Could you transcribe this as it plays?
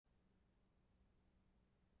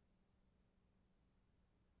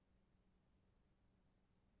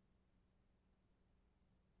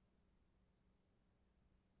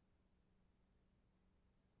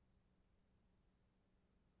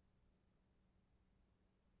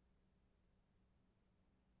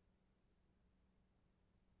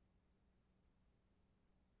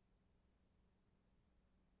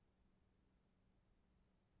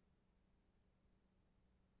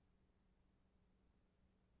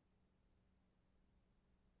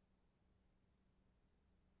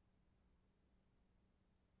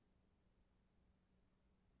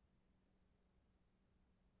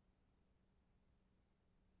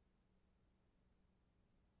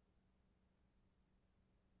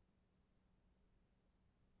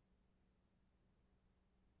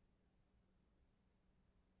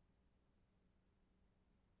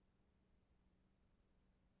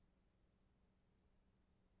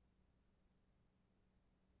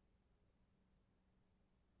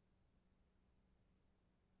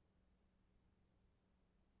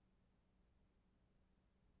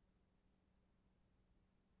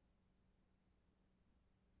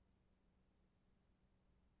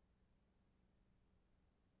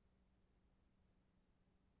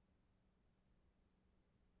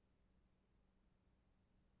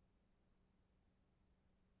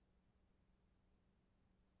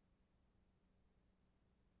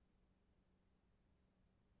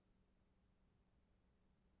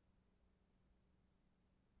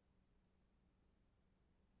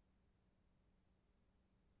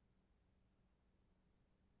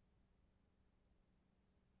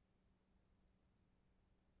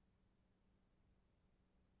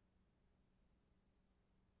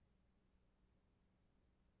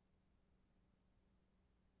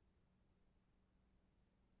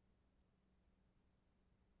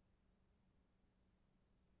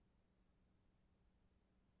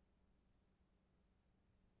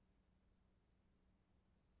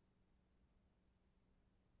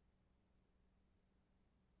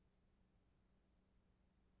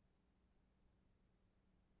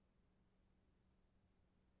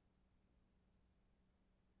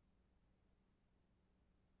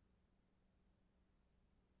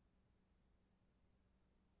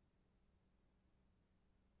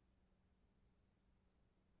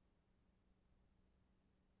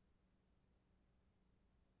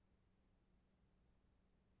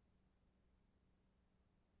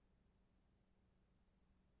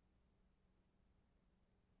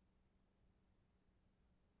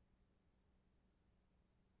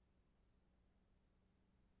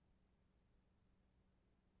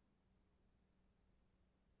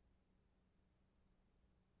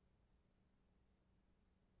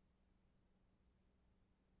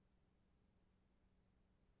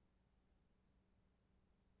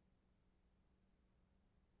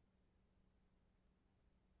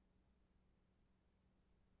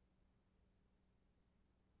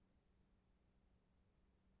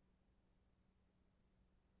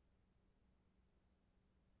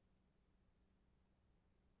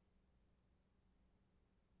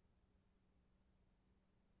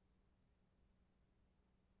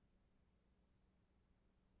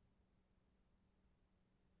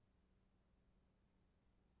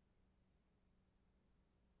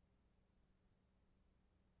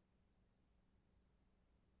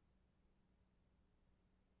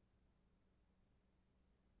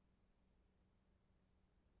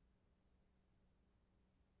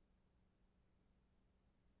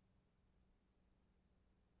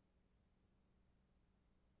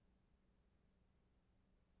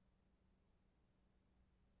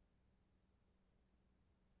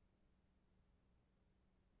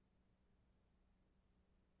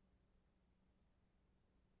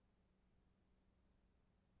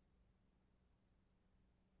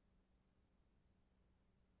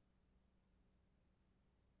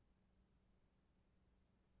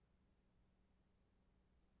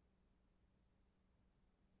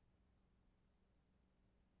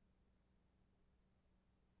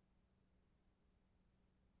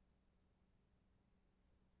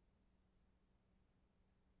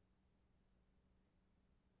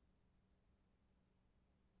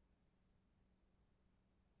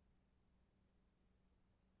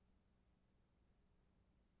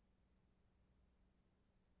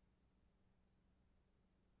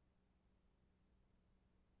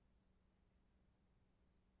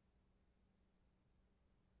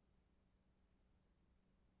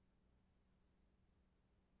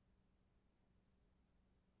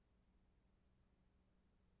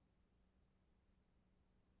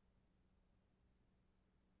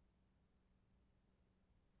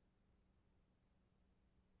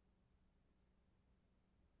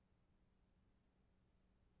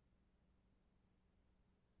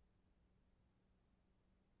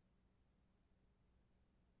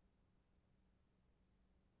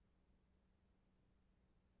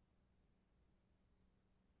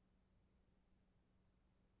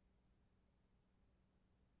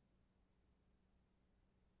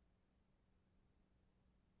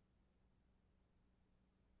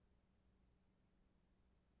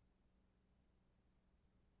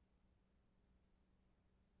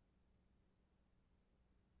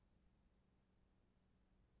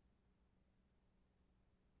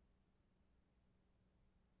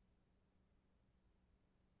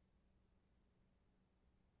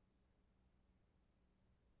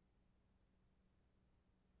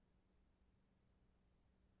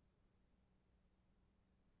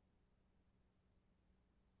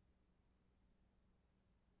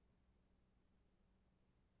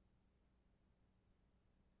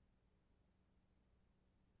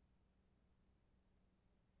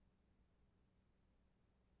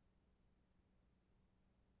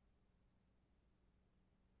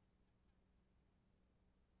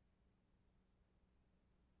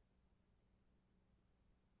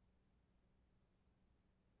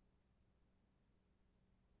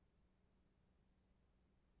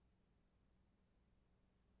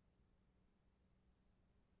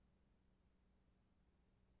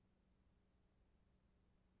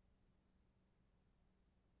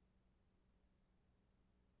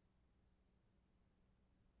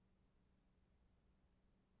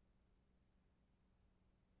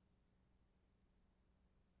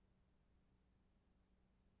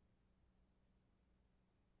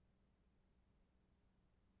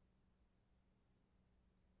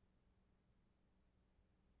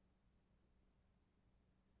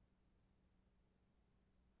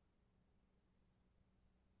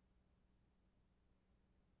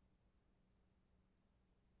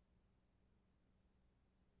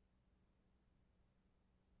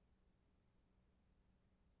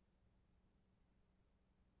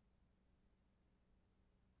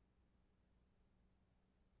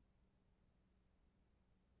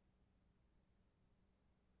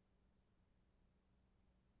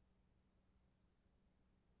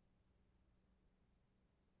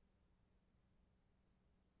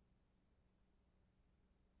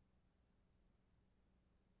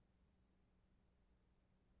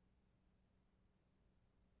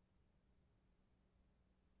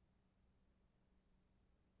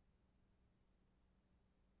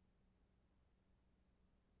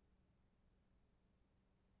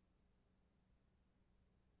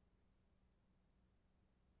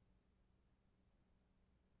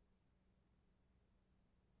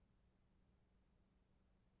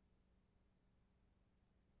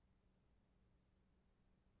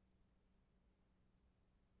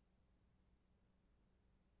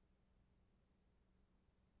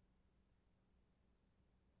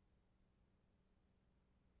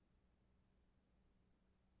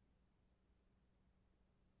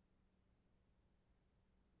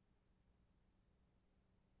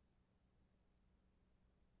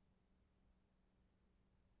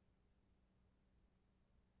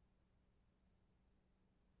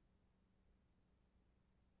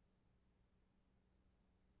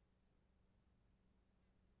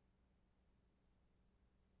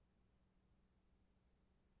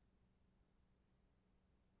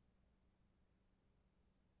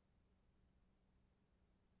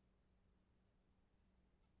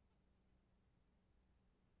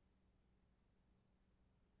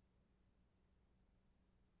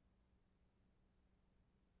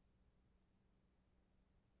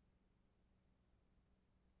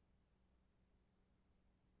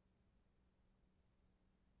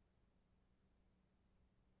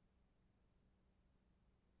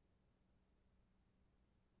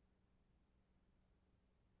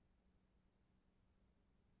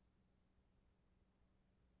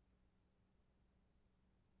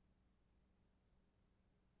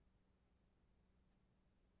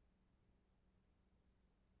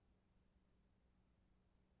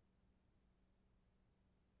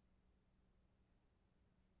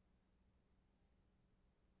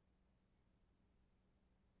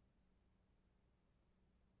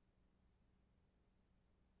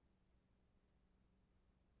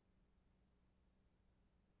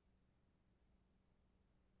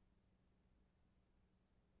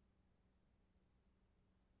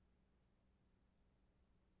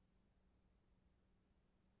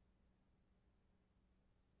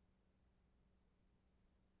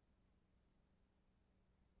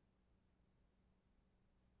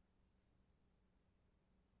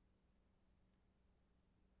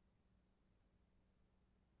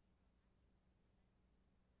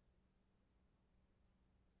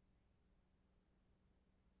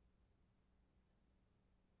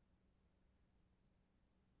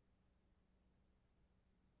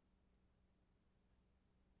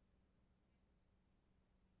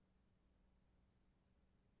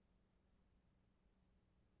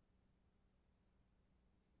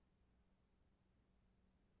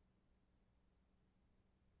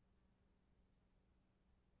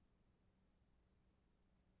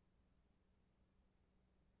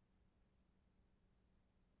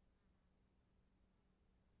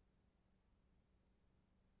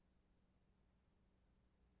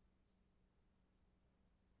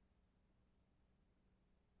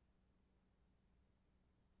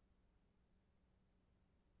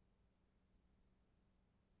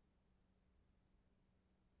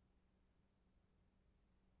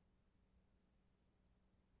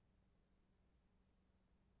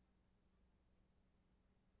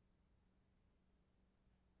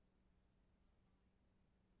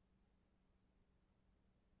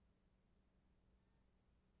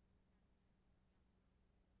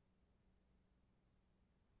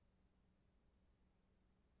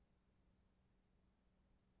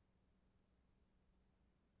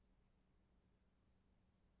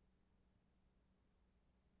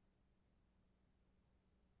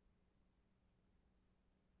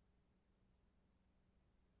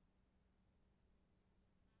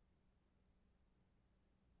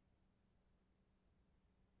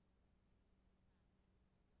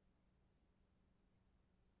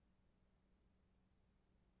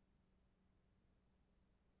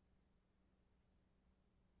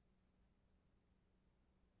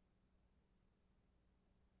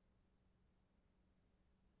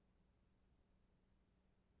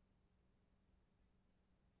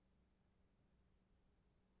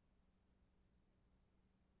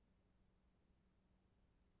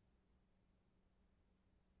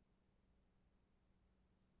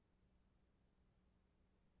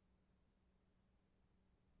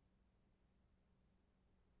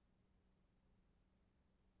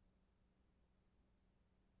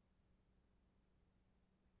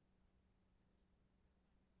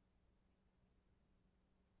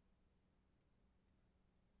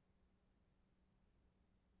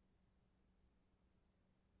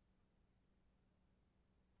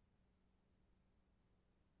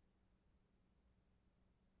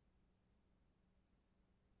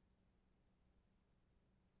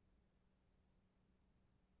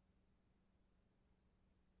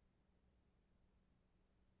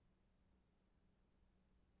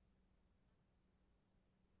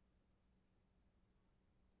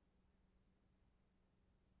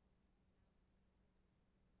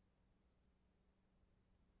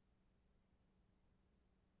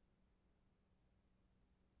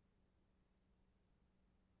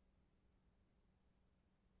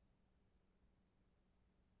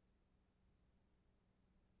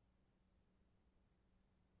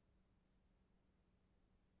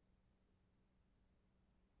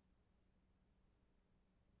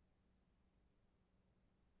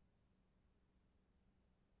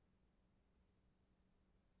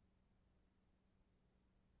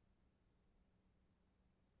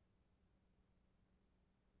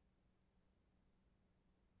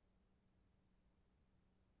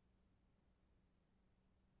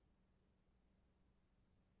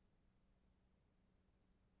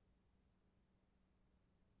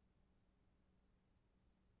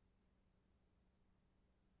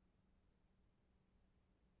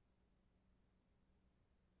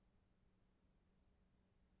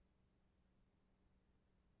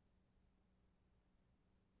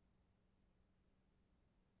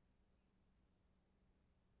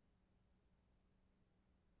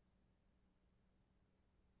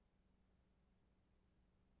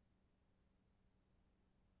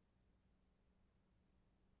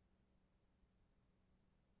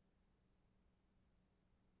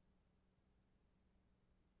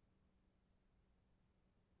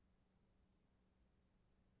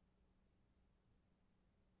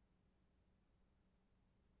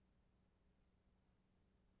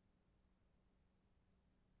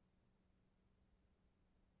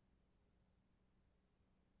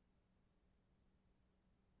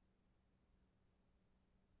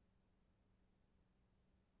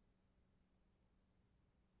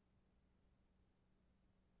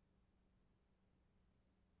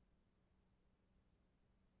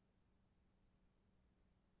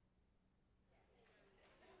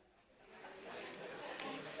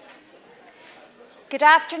Good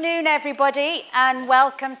afternoon, everybody, and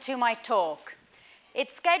welcome to my talk.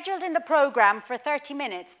 It's scheduled in the program for 30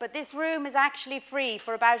 minutes, but this room is actually free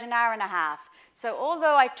for about an hour and a half. So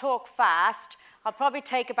although I talk fast, I'll probably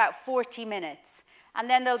take about 40 minutes. And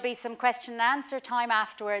then there'll be some question and answer time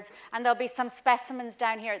afterwards, and there'll be some specimens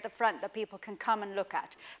down here at the front that people can come and look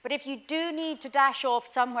at. But if you do need to dash off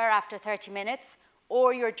somewhere after 30 minutes,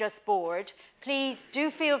 or you're just bored, please do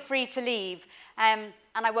feel free to leave, and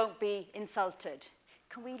I won't be insulted.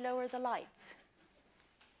 Can we lower the lights?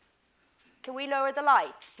 Can we lower the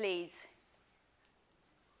lights, please?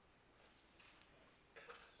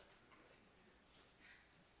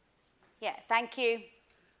 Yeah, thank you.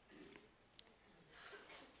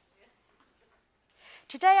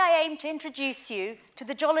 Today I aim to introduce you to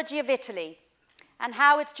the geology of Italy and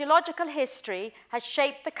how its geological history has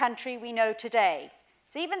shaped the country we know today.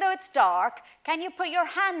 So even though it's dark, can you put your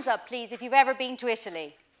hands up, please, if you've ever been to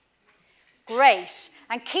Italy? Great.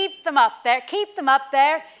 And keep them up there. Keep them up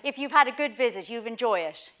there if you've had a good visit, you've enjoyed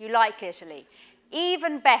it, you like Italy.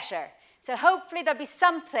 Even better. So hopefully there'll be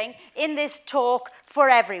something in this talk for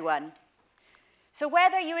everyone. So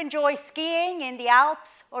whether you enjoy skiing in the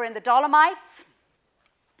Alps or in the Dolomites,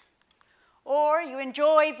 or you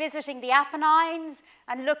enjoy visiting the Apennines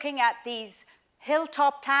and looking at these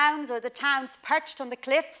hilltop towns or the towns perched on the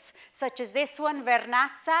cliffs, such as this one,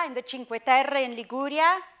 Vernazza, in the Cinque Terre in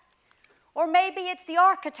Liguria, or maybe it's the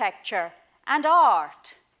architecture and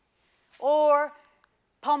art, or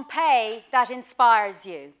Pompeii that inspires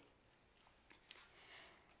you.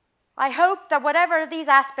 I hope that whatever these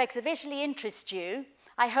aspects of Italy interest you,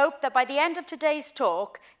 I hope that by the end of today's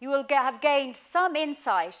talk, you will have gained some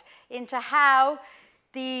insight into how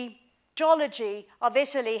the geology of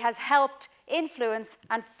Italy has helped influence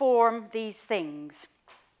and form these things.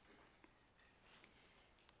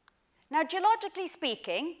 Now, geologically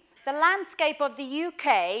speaking, the landscape of the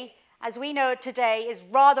UK, as we know it today, is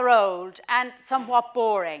rather old and somewhat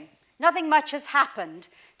boring. Nothing much has happened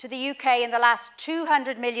to the UK in the last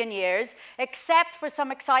 200 million years, except for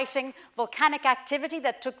some exciting volcanic activity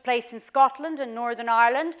that took place in Scotland and Northern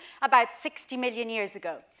Ireland about 60 million years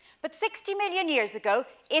ago. But 60 million years ago,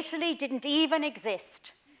 Italy didn't even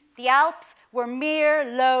exist. The Alps were mere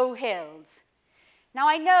low hills. Now,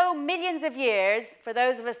 I know millions of years, for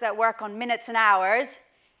those of us that work on minutes and hours,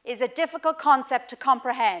 is a difficult concept to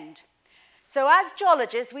comprehend. So as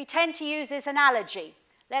geologists, we tend to use this analogy.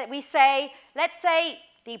 Let's say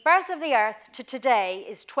the birth of the Earth to today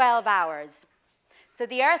is 12 hours. So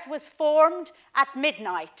the Earth was formed at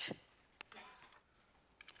midnight,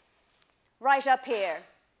 right up here.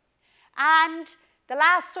 And the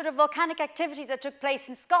last sort of volcanic activity that took place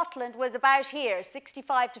in Scotland was about here,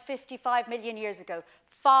 65 to 55 million years ago,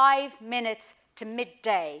 5 minutes to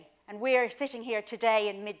midday. And we're sitting here today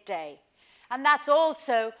in midday. And that's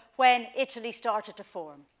also when Italy started to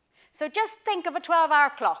form. So just think of a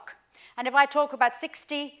 12-hour clock. And if I talk about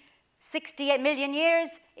 68 million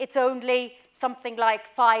years, it's only something like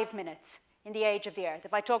 5 minutes in the age of the Earth.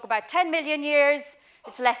 If I talk about 10 million years,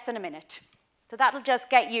 it's less than a minute. So that'll just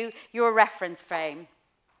get you your reference frame.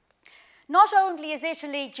 Not only is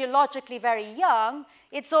Italy geologically very young,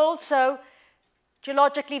 it's also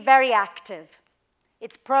geologically very active.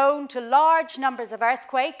 It's prone to large numbers of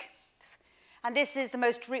earthquakes, and this is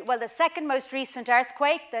the second most recent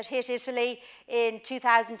earthquake that hit Italy in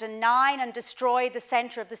 2009 and destroyed the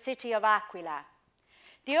center of the city of Aquila.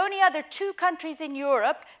 The only other two countries in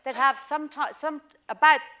Europe that have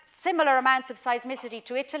about similar amounts of seismicity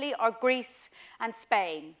to Italy are Greece and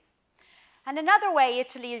Spain. And another way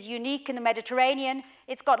Italy is unique in the Mediterranean,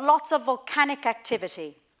 it's got lots of volcanic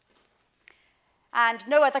activity. And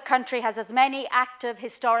no other country has as many active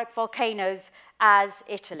historic volcanoes as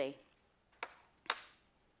Italy.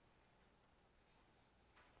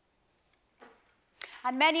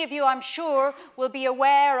 And many of you, I'm sure, will be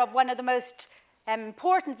aware of one of the most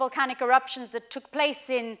important volcanic eruptions that took place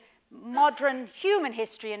in modern human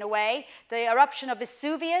history in a way, the eruption of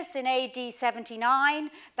Vesuvius in AD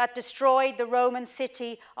 79 that destroyed the Roman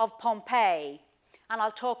city of Pompeii. And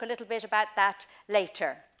I'll talk a little bit about that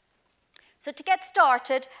later. So to get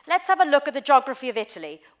started, let's have a look at the geography of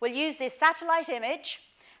Italy. We'll use this satellite image,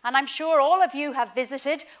 and I'm sure all of you have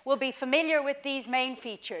visited will be familiar with these main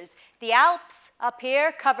features. The Alps up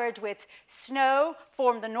here, covered with snow,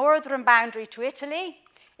 form the northern boundary to Italy.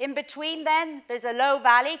 In between then, there's a low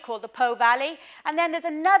valley called the Po Valley, and then there's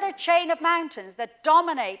another chain of mountains that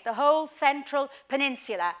dominate the whole central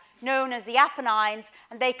peninsula, known as the Apennines,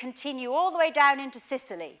 and they continue all the way down into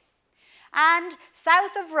Sicily. And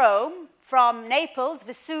south of Rome, from Naples,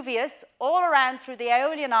 Vesuvius, all around through the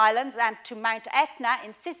Aeolian Islands and to Mount Etna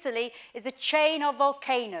in Sicily, is a chain of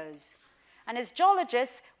volcanoes. And as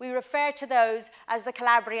geologists, we refer to those as the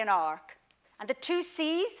Calabrian Arc. And the two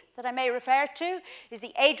seas that I may refer to is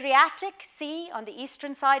the Adriatic Sea on the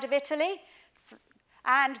eastern side of Italy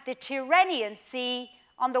and the Tyrrhenian Sea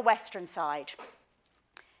on the western side.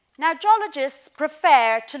 Now, geologists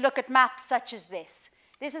prefer to look at maps such as this.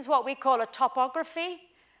 This is what we call a topography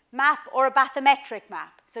map or a bathymetric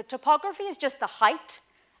map. So topography is just the height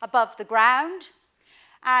above the ground,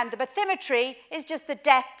 and the bathymetry is just the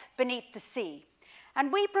depth beneath the sea.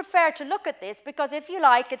 And we prefer to look at this because, if you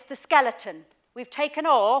like, it's the skeleton. We've taken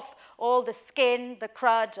off all the skin, the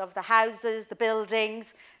crud of the houses, the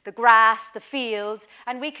buildings, the grass, the fields,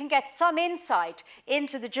 and we can get some insight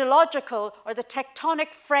into the geological or the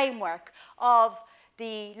tectonic framework of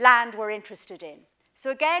the land we're interested in. So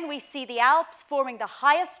again, we see the Alps forming the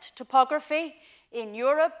highest topography in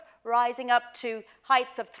Europe, rising up to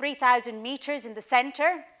heights of 3,000 meters in the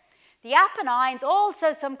center. The Apennines,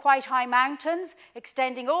 also some quite high mountains,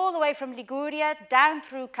 extending all the way from Liguria down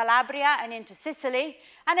through Calabria and into Sicily.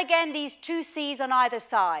 And again, these two seas on either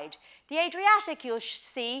side. The Adriatic, you'll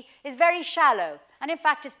see, is very shallow. And in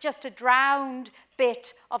fact, it's just a drowned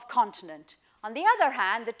bit of continent. On the other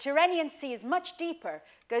hand, the Tyrrhenian Sea is much deeper,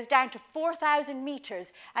 goes down to 4,000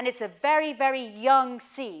 meters, and it's a very, very young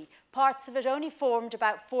sea. Parts of it only formed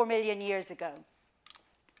about 4 million years ago.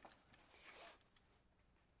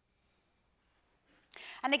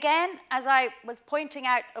 And again, as I was pointing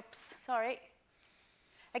out,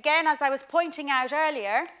 Again, as I was pointing out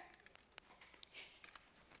earlier,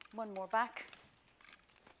 one more back,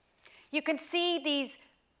 you can see these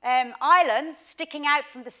islands sticking out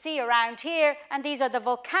from the sea around here, and these are the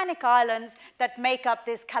volcanic islands that make up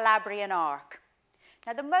this Calabrian Arc.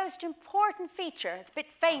 Now, the most important feature, it's a bit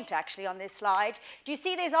faint actually on this slide, do you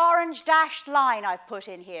see this orange dashed line I've put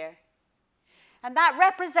in here? And that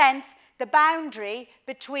represents the boundary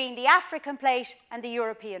between the African plate and the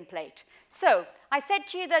European plate. So, I said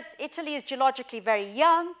to you that Italy is geologically very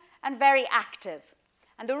young and very active.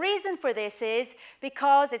 And the reason for this is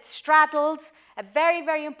because it straddles a very,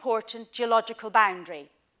 very important geological boundary.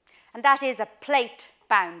 And that is a plate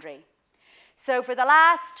boundary. So, for the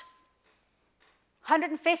last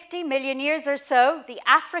 150 million years or so, the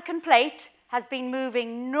African plate has been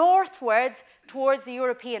moving northwards towards the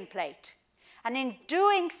European plate. And in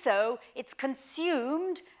doing so, it's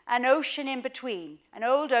consumed an ocean in between, an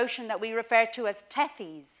old ocean that we refer to as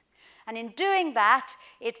Tethys. And in doing that,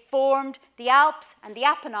 it formed the Alps and the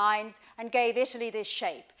Apennines and gave Italy this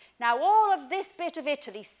shape. Now, all of this bit of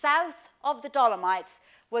Italy, south of the Dolomites,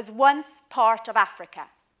 was once part of Africa.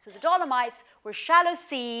 So the Dolomites were shallow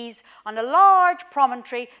seas on a large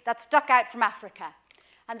promontory that stuck out from Africa.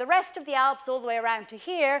 And the rest of the Alps, all the way around to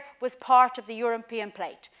here, was part of the European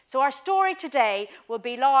plate. So our story today will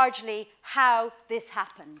be largely how this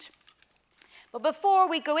happened. But before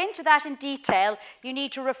we go into that in detail, you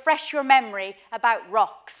need to refresh your memory about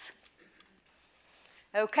rocks.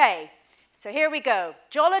 Okay, so here we go.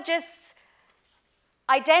 Geologists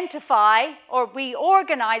identify, or we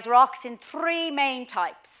organize rocks in three main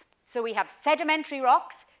types. So we have sedimentary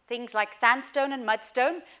rocks, things like sandstone and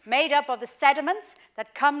mudstone, made up of the sediments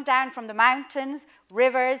that come down from the mountains,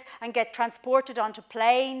 rivers, and get transported onto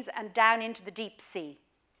plains and down into the deep sea.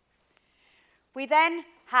 We then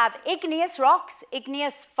have igneous rocks,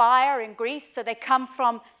 igneous fire in Greece, so they come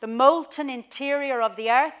from the molten interior of the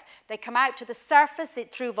earth. They come out to the surface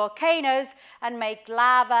through volcanoes and make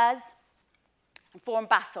lavas and form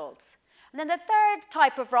basalts. And then the third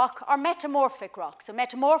type of rock are metamorphic rocks, so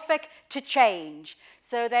metamorphic to change.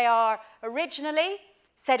 So they are originally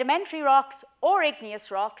sedimentary rocks or igneous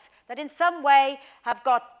rocks that in some way have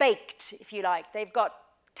got baked, if you like. They've got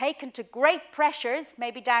taken to great pressures,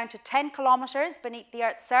 maybe down to 10 kilometers beneath the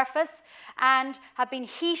Earth's surface, and have been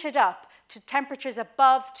heated up to temperatures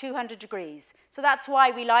above 200 degrees. So that's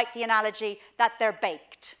why we like the analogy that they're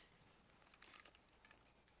baked.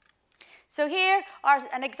 So here are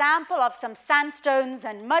an example of some sandstones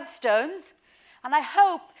and mudstones, and I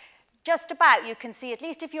hope just about you can see, at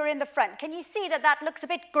least if you're in the front, can you see that that looks a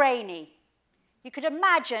bit grainy? You could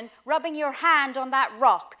imagine rubbing your hand on that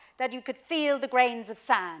rock, that you could feel the grains of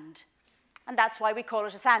sand. And that's why we call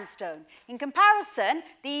it a sandstone. In comparison,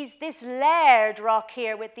 this layered rock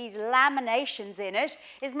here with these laminations in it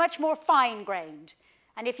is much more fine-grained.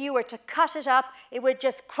 And if you were to cut it up, it would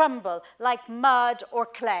just crumble like mud or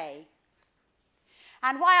clay.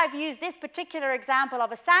 And why I've used this particular example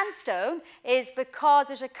of a sandstone is because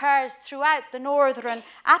it occurs throughout the northern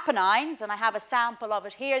Apennines, and I have a sample of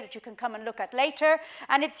it here that you can come and look at later,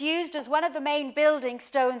 and it's used as one of the main building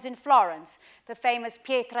stones in Florence, the famous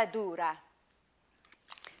pietra dura.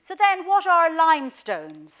 So then, what are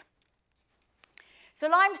limestones? So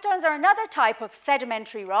limestones are another type of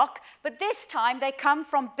sedimentary rock, but this time they come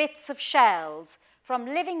from bits of shells, from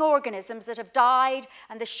living organisms that have died,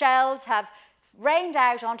 and the shells have rained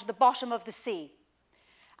out onto the bottom of the sea.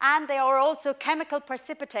 And they are also chemical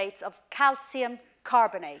precipitates of calcium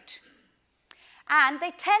carbonate. And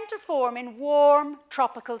they tend to form in warm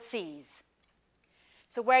tropical seas.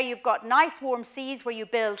 So where you've got nice warm seas where you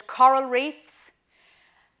build coral reefs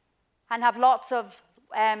and have lots of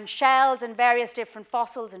shells and various different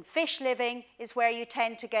fossils and fish living is where you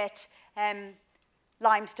tend to get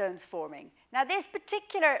limestones forming. Now this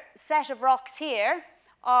particular set of rocks here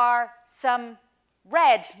are some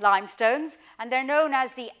red limestones, and they're known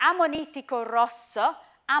as the ammonitico rosso.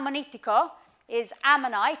 Ammonitico is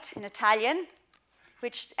ammonite in Italian,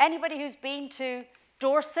 which anybody who's been to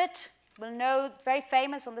Dorset will know, very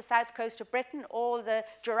famous on the south coast of Britain, all the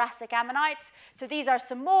Jurassic ammonites. So these are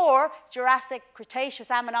some more Jurassic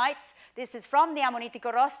Cretaceous ammonites. This is from the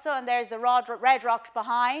Ammonitico Rosso, and there's the red rocks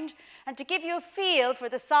behind. And to give you a feel for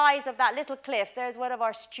the size of that little cliff, there's one of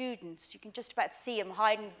our students. You can just about see him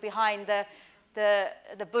hiding behind the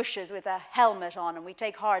bushes with a helmet on, and we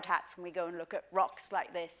take hard hats when we go and look at rocks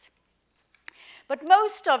like this. But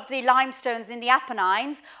most of the limestones in the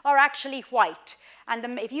Apennines are actually white.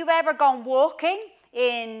 And if you've ever gone walking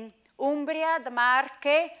in Umbria, the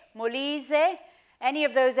Marche, Molise, any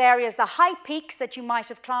of those areas, the high peaks that you might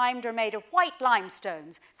have climbed are made of white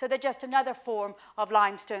limestones. So they're just another form of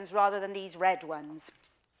limestones rather than these red ones.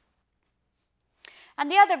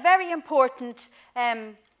 And the other very important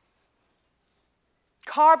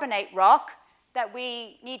carbonate rock that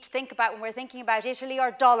we need to think about when we're thinking about Italy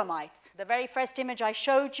are Dolomites. The very first image I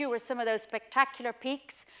showed you were some of those spectacular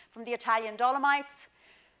peaks from the Italian Dolomites.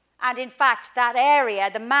 And in fact, that area,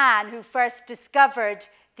 the man who first discovered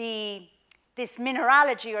this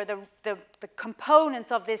mineralogy or the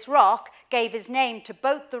components of this rock gave his name to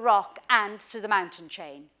both the rock and to the mountain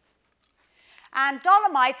chain. And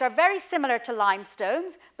Dolomites are very similar to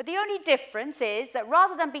limestones, but the only difference is that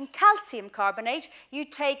rather than being calcium carbonate, you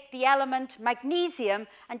take the element magnesium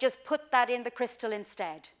and just put that in the crystal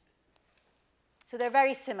instead. So they're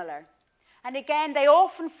very similar. And again, they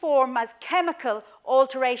often form as chemical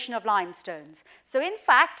alteration of limestones. So in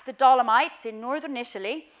fact, the Dolomites in northern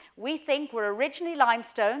Italy, we think were originally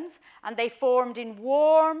limestones, and they formed in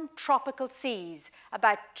warm tropical seas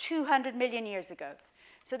about 200 million years ago.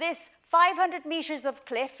 So this 500 meters of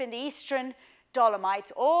cliff in the eastern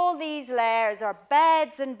Dolomites, all these layers are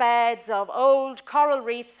beds and beds of old coral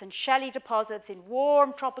reefs and shelly deposits in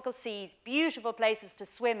warm tropical seas, beautiful places to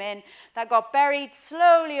swim in, that got buried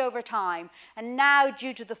slowly over time. And now,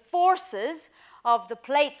 due to the forces of the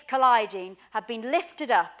plates colliding, have been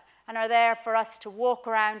lifted up and are there for us to walk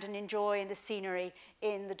around and enjoy in the scenery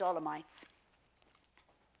in the Dolomites.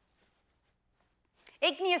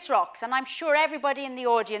 Igneous rocks, and I'm sure everybody in the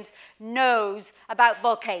audience knows about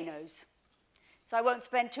volcanoes. So I won't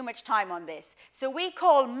spend too much time on this. So we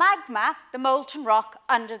call magma the molten rock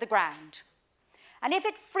under the ground. And if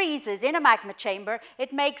it freezes in a magma chamber,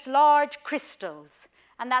 it makes large crystals.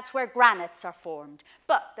 And that's where granites are formed.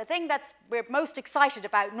 But the thing that we're most excited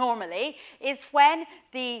about normally is when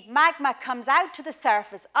the magma comes out to the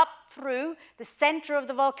surface, up through the center of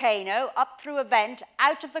the volcano, up through a vent,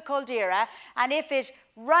 out of the caldera, and if it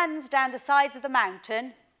runs down the sides of the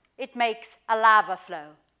mountain, it makes a lava flow.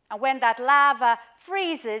 And when that lava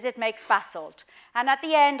freezes, it makes basalt. And at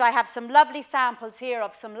the end, I have some lovely samples here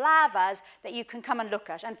of some lavas that you can come and look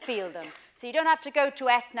at and feel them. So you don't have to go to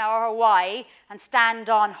Etna or Hawaii and stand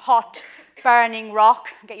on hot, burning rock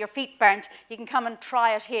and get your feet burnt. You can come and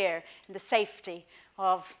try it here in the safety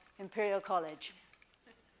of Imperial College.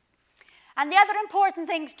 And the other important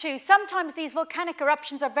things too, sometimes these volcanic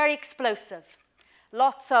eruptions are very explosive.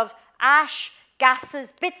 Lots of ash,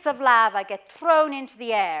 gases, bits of lava get thrown into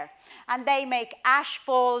the air, and they make ash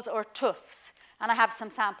falls or tuffs. And I have some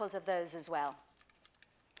samples of those as well.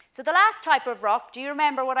 So the last type of rock, do you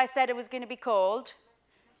remember what I said it was going to be called?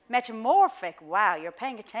 Metamorphic. Wow, you're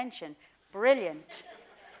paying attention. Brilliant.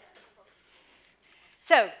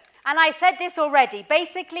 So, and I said this already,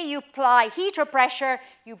 basically you apply heat or pressure,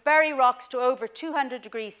 you bury rocks to over 200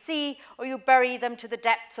 degrees C, or you bury them to the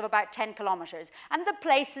depths of about 10 kilometers. And the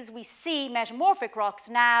places we see metamorphic rocks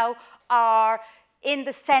now are in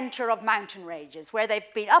the center of mountain ranges, where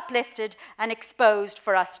they've been uplifted and exposed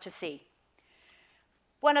for us to see.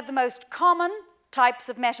 One of the most common types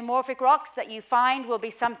of metamorphic rocks that you find will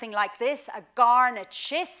be something like this, a garnet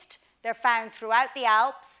schist. They're found throughout the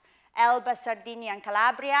Alps, Elba, Sardinia, and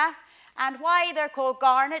Calabria. And why they're called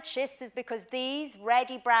garnet schists is because these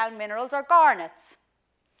reddy brown minerals are garnets.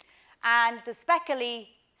 And the speckly,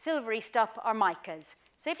 silvery stuff are micas.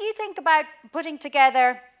 So if you think about putting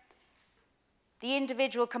together the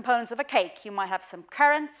individual components of a cake, you might have some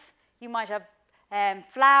currants, you might have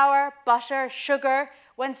flour, butter, sugar.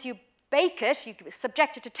 Once you bake it, you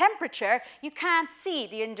subject it to temperature, you can't see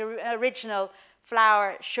the original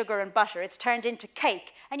flour, sugar, and butter. It's turned into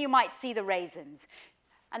cake, and you might see the raisins.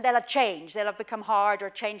 And they'll have changed. They'll have become hard or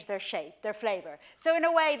changed their shape, their flavor. So in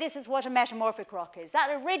a way, this is what a metamorphic rock is.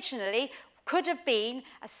 That originally could have been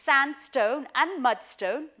a sandstone and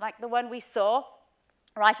mudstone, like the one we saw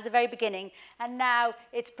right at the very beginning, and now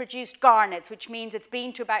it's produced garnets, which means it's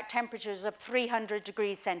been to about temperatures of 300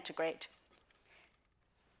 degrees centigrade.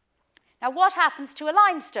 Now, what happens to a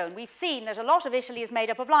limestone? We've seen that a lot of Italy is made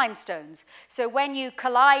up of limestones. So when you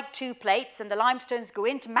collide two plates and the limestones go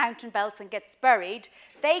into mountain belts and get buried,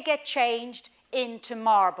 they get changed into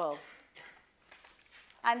marble.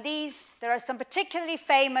 And there are some particularly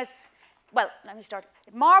famous, well, let me start.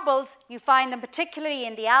 Marbles, you find them particularly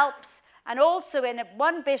in the Alps and also in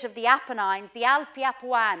one bit of the Apennines, the Alpe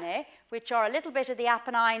Apuane, which are a little bit of the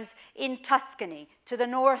Apennines in Tuscany, to the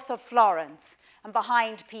north of Florence and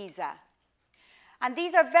behind Pisa. And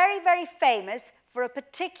these are very, very famous for a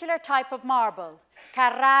particular type of marble,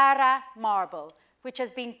 Carrara marble, which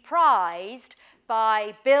has been prized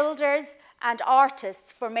by builders and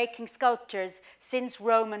artists for making sculptures since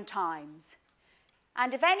Roman times.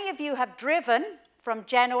 And if any of you have driven from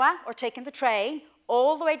Genoa or taken the train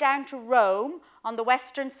all the way down to Rome on the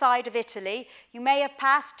western side of Italy, you may have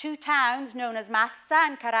passed two towns known as Massa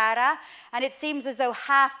and Carrara, and it seems as though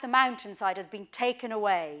half the mountainside has been taken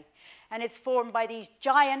away. And it's formed by these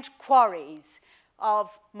giant quarries of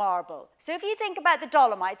marble. So if you think about the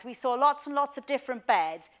Dolomites, we saw lots and lots of different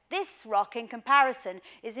beds. This rock, in comparison,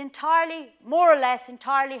 is entirely, more or less,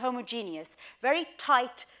 entirely homogeneous, very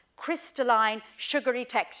tight, crystalline, sugary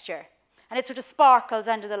texture. And it sort of sparkles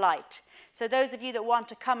under the light. So those of you that want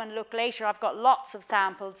to come and look later, I've got lots of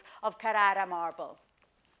samples of Carrara marble.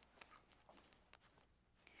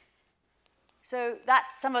 So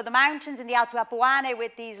that's some of the mountains in the Alpe Apuane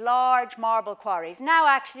with these large marble quarries. Now,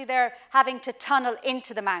 actually, they're having to tunnel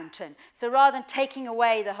into the mountain. So rather than taking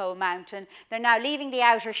away the whole mountain, they're now leaving the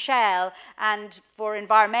outer shell and, for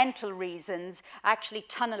environmental reasons, actually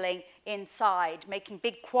tunneling inside, making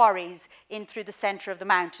big quarries in through the center of the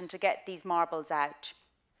mountain to get these marbles out.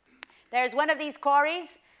 There's one of these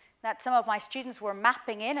quarries that some of my students were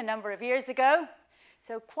mapping in a number of years ago.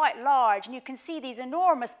 So quite large, and you can see these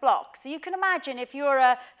enormous blocks. So you can imagine if you're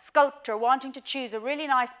a sculptor wanting to choose a really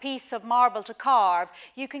nice piece of marble to carve,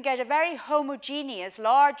 you can get a very homogeneous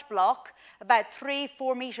large block, about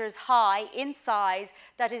 3-4 meters high in size,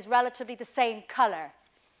 that is relatively the same color.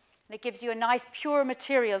 And it gives you a nice pure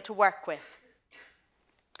material to work with.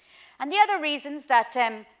 And the other reasons that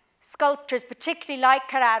sculptors particularly like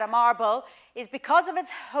Carrara marble is because of its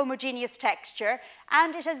homogeneous texture,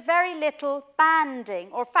 and it has very little banding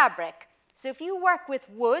or fabric. So if you work with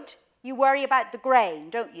wood, you worry about the grain,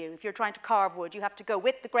 don't you? If you're trying to carve wood, you have to go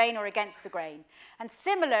with the grain or against the grain. And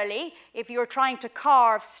similarly, if you're trying to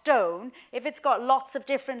carve stone, if it's got lots of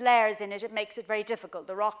different layers in it, it makes it very difficult.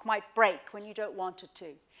 The rock might break when you don't want it to.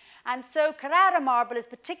 And so Carrara marble is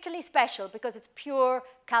particularly special because it's pure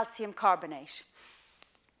calcium carbonate.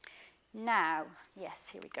 Now, yes,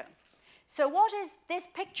 here we go. So what is this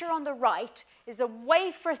picture on the right is a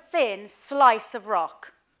wafer-thin slice of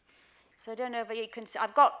rock. So I don't know if you can see.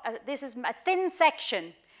 This is a thin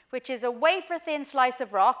section, which is a wafer-thin slice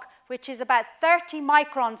of rock, which is about 30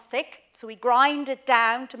 microns thick. So we grind it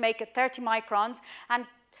down to make it 30 microns and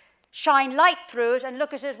shine light through it and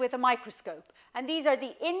look at it with a microscope. And these are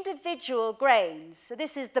the individual grains. So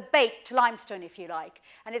this is the baked limestone, if you like.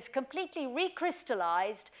 And it's completely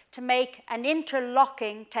recrystallized to make an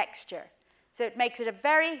interlocking texture. So it makes it a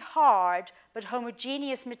very hard but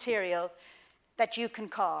homogeneous material that you can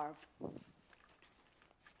carve.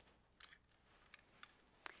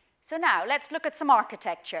 So now let's look at some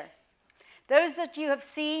architecture. Those of you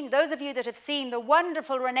that have seen the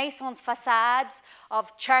wonderful Renaissance facades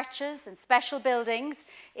of churches and special buildings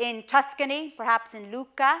in Tuscany, perhaps in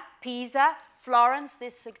Lucca, Pisa, Florence,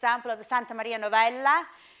 this example of the Santa Maria Novella,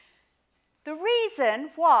 the reason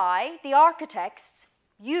why the architects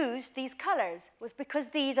used these colors was because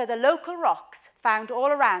these are the local rocks found all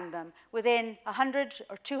around them within 100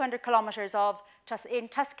 or 200 kilometers of in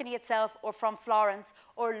Tuscany itself, or from Florence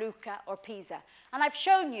or Lucca or Pisa. And I've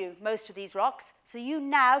shown you most of these rocks, so you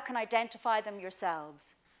now can identify them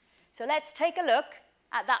yourselves. So let's take a look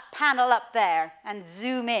at that panel up there and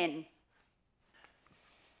zoom in.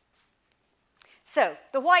 So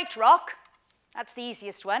the white rock, that's the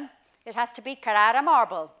easiest one. It has to be Carrara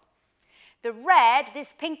marble. The red,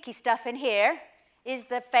 this pinky stuff in here, is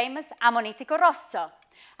the famous Ammonitico Rosso.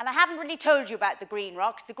 And I haven't really told you about the green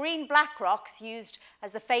rocks. The green-black rocks used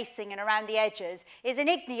as the facing and around the edges is an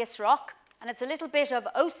igneous rock, and it's a little bit of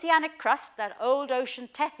oceanic crust, that old ocean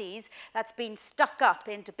tethys that's been stuck up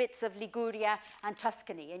into bits of Liguria and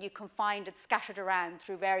Tuscany, and you can find it scattered around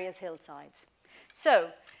through various hillsides. So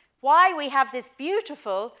why we have this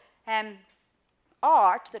beautiful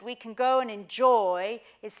art that we can go and enjoy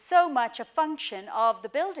is so much a function of the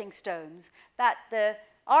building stones that the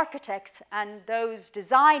architects and those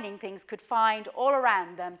designing things could find all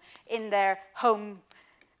around them in their home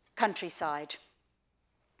countryside.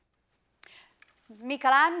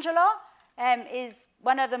 Michelangelo is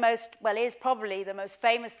one of the most, well, is probably the most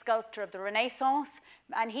famous sculptor of the Renaissance,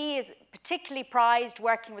 and he is particularly prized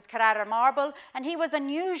working with Carrara marble, and he was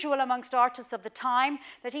unusual amongst artists of the time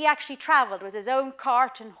that he actually traveled with his own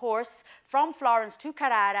cart and horse from Florence to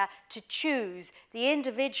Carrara to choose the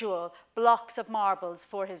individual blocks of marbles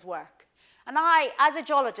for his work. And I, as a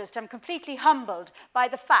geologist, am completely humbled by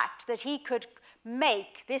the fact that he could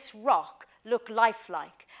make this rock look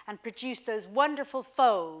lifelike and produce those wonderful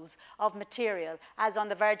folds of material, as on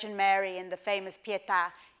the Virgin Mary in the famous Pietà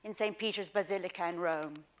in St. Peter's Basilica in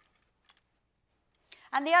Rome.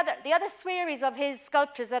 And the other series of his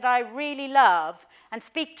sculptures that I really love and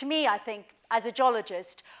speak to me, I think, as a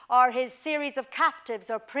geologist, are his series of captives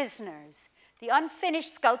or prisoners, the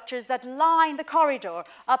unfinished sculptures that line the corridor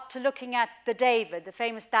up to looking at the David, the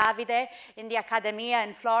famous Davide in the Accademia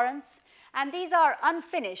in Florence. And these are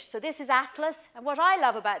unfinished, so this is Atlas. And what I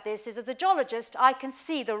love about this is, as a geologist, I can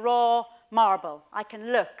see the raw marble. I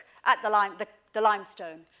can look at the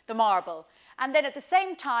limestone, the marble. And then at the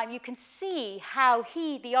same time, you can see how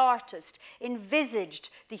he, the artist,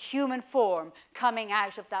 envisaged the human form coming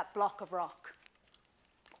out of that block of rock.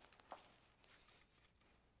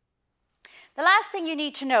 The last thing you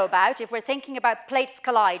need to know about, if we're thinking about plates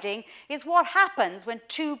colliding, is what happens when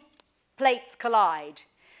two plates collide.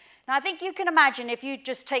 Now, I think you can imagine if you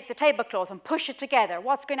just take the tablecloth and push it together,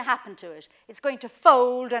 what's going to happen to it? It's going to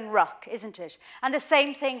fold and rock, isn't it? And the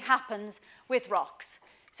same thing happens with rocks.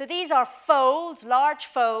 So these are folds, large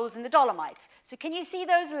folds in the Dolomites. So can you see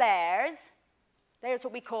those layers? There's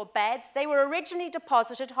what we call beds. They were originally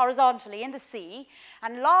deposited horizontally in the sea,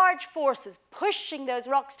 and large forces pushing those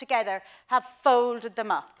rocks together have folded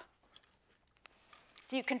them up.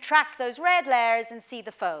 So you can track those red layers and see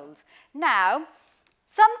the folds. Now,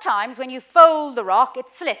 sometimes when you fold the rock, it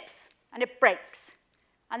slips and it breaks,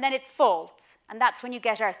 and then it faults, and that's when you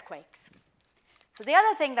get earthquakes. So the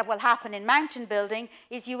other thing that will happen in mountain building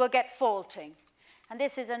is you will get faulting. And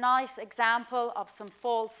this is a nice example of some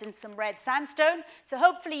faults in some red sandstone. So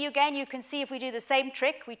hopefully, again, you can see if we do the same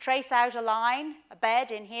trick, we trace out a line, a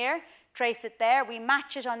bed in here, trace it there, we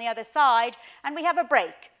match it on the other side, and we have a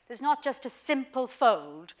break. There's not just a simple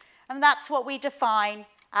fold, and that's what we define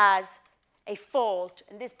as a fault.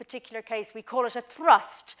 In this particular case, we call it a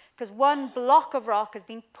thrust, because one block of rock has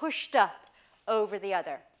been pushed up over the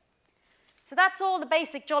other. So that's all the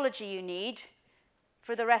basic geology you need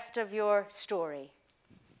for the rest of your story.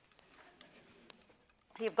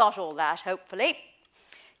 You've got all that, hopefully.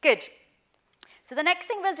 Good. So the next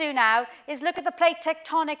thing we'll do now is look at the plate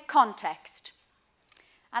tectonic context.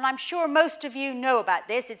 And I'm sure most of you know about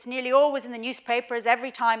this. It's nearly always in the newspapers.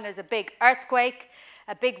 Every time there's a big earthquake,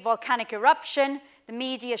 a big volcanic eruption, the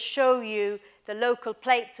media show you the local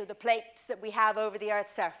plates, or the plates that we have over the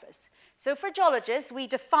Earth's surface. So for geologists, we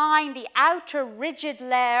define the outer rigid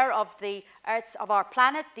layer of our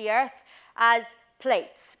planet, the Earth, as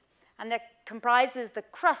plates. And that comprises the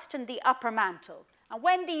crust and the upper mantle. And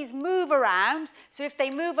when these move around, so if they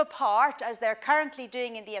move apart, as they're currently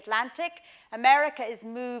doing in the Atlantic, America is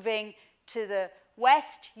moving to the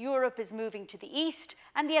west, Europe is moving to the east,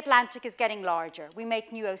 and the Atlantic is getting larger. We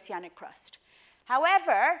make new oceanic crust.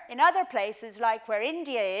 However, in other places, like where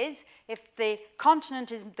India is, if the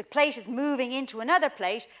plate is moving into another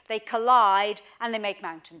plate, they collide and they make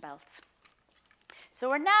mountain belts. So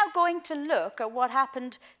we're now going to look at what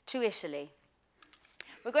happened to Italy.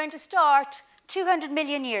 We're going to start 200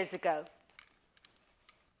 million years ago.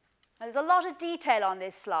 Now, there's a lot of detail on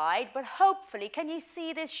this slide, but hopefully, can you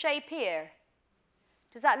see this shape here?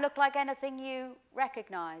 Does that look like anything you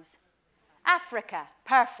recognize? Africa,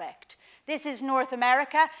 perfect. This is North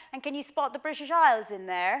America, and can you spot the British Isles in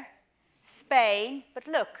there? Spain, but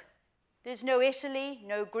look, there's no Italy,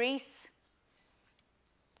 no Greece.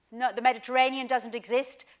 No, the Mediterranean doesn't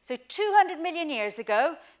exist. So 200 million years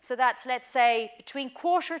ago, so that's, let's say, between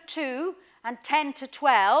quarter 2 and 10 to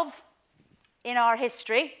 12 in our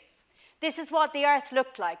history, this is what the Earth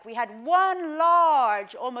looked like. We had one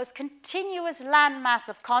large, almost continuous landmass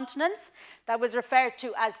of continents that was referred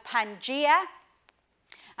to as Pangaea,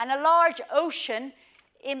 and a large ocean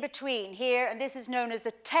in between here, and this is known as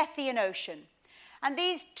the Tethyan Ocean. And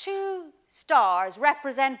these two stars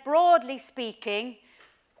represent, broadly speaking,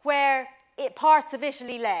 where parts of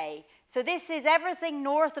Italy lay. So this is everything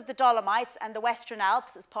north of the Dolomites and the Western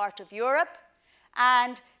Alps as part of Europe,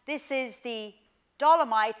 and this is the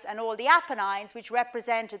Dolomites and all the Apennines, which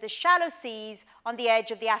represented the shallow seas on the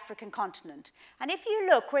edge of the African continent. And if you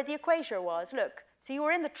look where the equator was, look, so you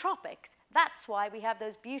were in the tropics. That's why we have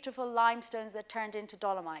those beautiful limestones that turned into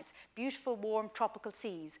Dolomites, beautiful warm tropical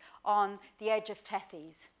seas on the edge of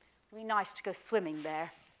Tethys. Really nice to go swimming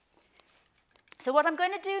there. So what I'm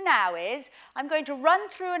going to do now is I'm going to run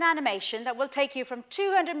through an animation that will take you from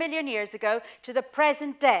 200 million years ago to the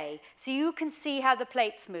present day, so you can see how the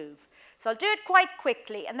plates move. So I'll do it quite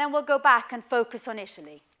quickly, and then we'll go back and focus on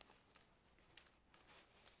Italy.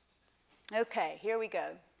 Okay, here we go.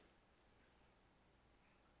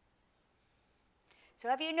 So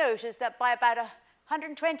have you noticed that by about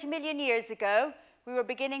 120 million years ago, we were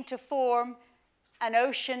beginning to form an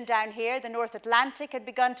ocean down here? The North Atlantic had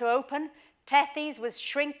begun to open. Tethys was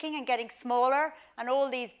shrinking and getting smaller, and all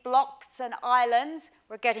these blocks and islands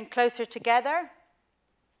were getting closer together.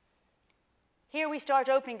 Here we start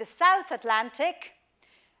opening the South Atlantic,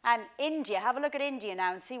 and India. Have a look at India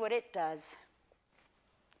now and see what it does.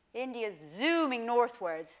 India's zooming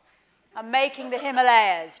northwards and making the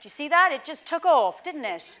Himalayas. Do you see that? It just took off, didn't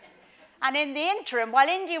it? And in the interim, while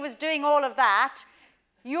India was doing all of that,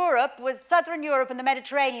 southern Europe and the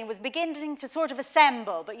Mediterranean was beginning to sort of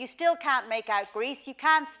assemble, but you still can't make out Greece,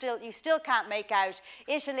 you still can't make out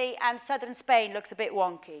Italy, and southern Spain looks a bit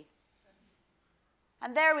wonky.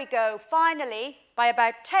 And there we go. Finally, by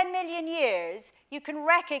about 10 million years, you can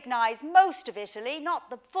recognize most of Italy. Not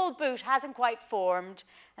the full boot hasn't quite formed.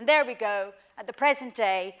 And there we go. At the present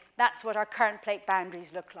day, that's what our current plate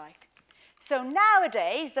boundaries look like. So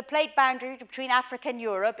nowadays, the plate boundary between Africa and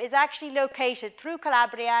Europe is actually located through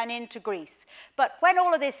Calabria and into Greece. But when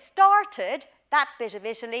all of this started, that bit of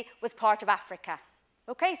Italy was part of Africa.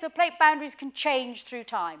 Okay, so plate boundaries can change through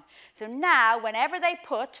time. So now, whenever they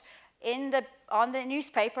put on the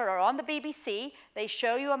newspaper or on the BBC, they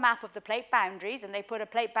show you a map of the plate boundaries, and they put a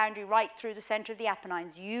plate boundary right through the center of the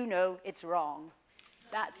Apennines, you know it's wrong.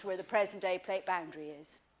 That's where the present-day plate boundary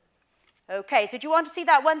is. Okay, so do you want to see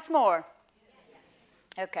that once more?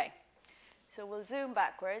 Yes. Okay, so we'll zoom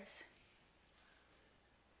backwards.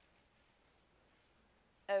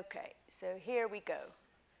 Okay, so here we go.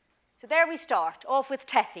 So there we start, off with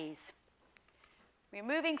Tethys. We're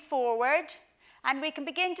moving forward, and we can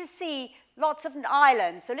begin to see lots of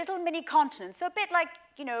islands, so little mini continents. So a bit like,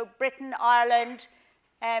 you know, Britain, Ireland,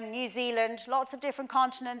 New Zealand, lots of different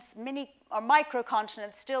continents, mini or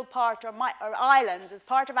microcontinents, still part, or islands as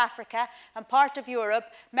part of Africa and part of Europe,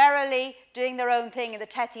 merrily doing their own thing in the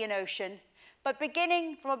Tethyan Ocean. But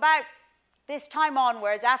beginning from about this time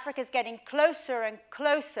onwards, Africa's getting closer and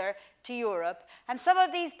closer to Europe. And some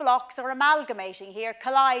of these blocks are amalgamating here,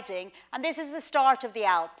 colliding, and this is the start of the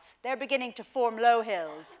Alps. They're beginning to form low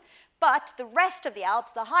hills. But the rest of the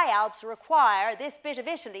Alps, the high Alps, require this bit of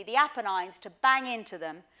Italy, the Apennines, to bang into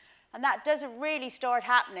them. And that doesn't really start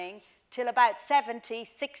happening till about 70,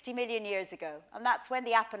 60 million years ago. And that's when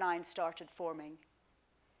the Apennines started forming.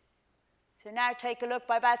 So now take a look.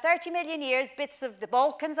 By about 30 million years, bits of the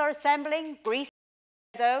Balkans are assembling, Greece,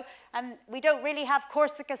 though, and we don't really have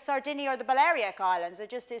Corsica, Sardinia, or the Balearic Islands. They're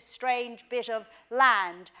just this strange bit of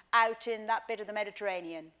land out in that bit of the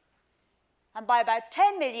Mediterranean. And by about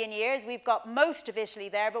 10 million years, we've got most of Italy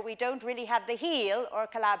there, but we don't really have the heel or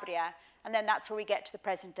Calabria. And then that's where we get to the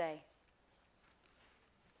present day.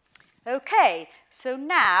 Okay, so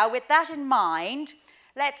now with that in mind,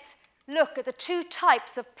 let's look at the two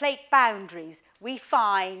types of plate boundaries we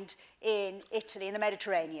find in Italy and the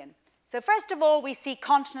Mediterranean. So first of all, we see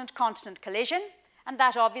continent-continent collision, and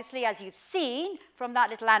that obviously, as you've seen from that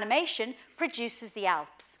little animation, produces the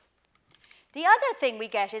Alps. The other thing we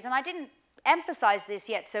get is, and I didn't emphasize this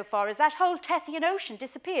yet so far, is that whole Tethyan Ocean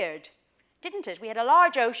disappeared. didn't it? We had a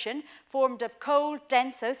large ocean formed of cold,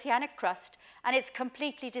 dense oceanic crust, and it's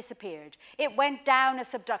completely disappeared. It went down a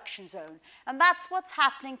subduction zone. And that's what's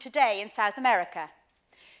happening today in South America.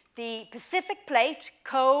 The Pacific plate,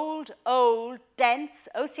 cold, old, dense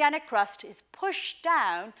oceanic crust, is pushed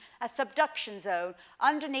down a subduction zone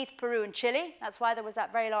underneath Peru and Chile. That's why there was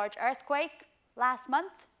that very large earthquake last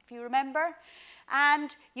month, if you remember.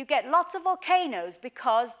 And you get lots of volcanoes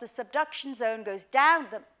because the subduction zone goes down,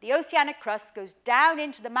 the oceanic crust goes down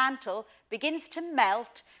into the mantle, begins to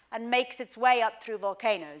melt, and makes its way up through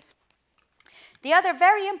volcanoes. The other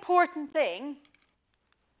very important thing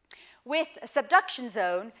with a subduction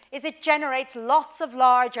zone is it generates lots of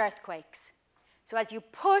large earthquakes. So as you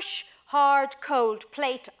push hard, cold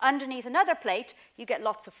plate underneath another plate, you get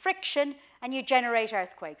lots of friction and you generate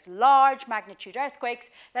earthquakes, large magnitude earthquakes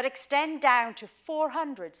that extend down to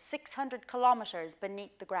 400, 600 kilometers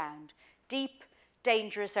beneath the ground. Deep,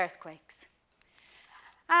 dangerous earthquakes.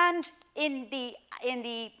 And in the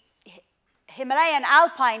Himalayan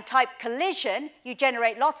Alpine type collision, you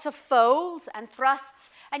generate lots of folds and thrusts,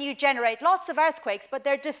 and you generate lots of earthquakes, but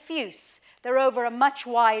they're diffuse. They're over a much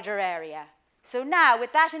wider area. So now,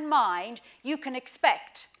 with that in mind, you can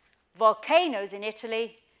expect volcanoes in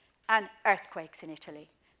Italy and earthquakes in Italy.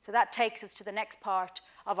 So that takes us to the next part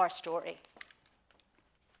of our story.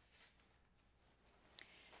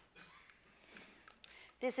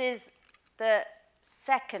 This is the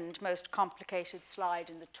second most complicated slide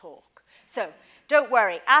in the talk. So, don't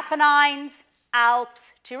worry, Apennines,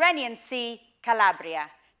 Alps, Tyrrhenian Sea, Calabria.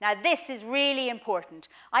 Now, this is really important.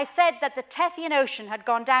 I said that the Tethyan Ocean had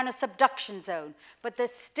gone down a subduction zone, but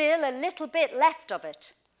there's still a little bit left of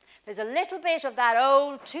it. There's a little bit of that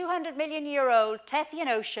old 200 million year old Tethyan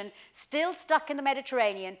Ocean still stuck in the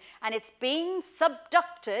Mediterranean, and it's being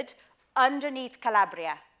subducted underneath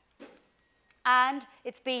Calabria. And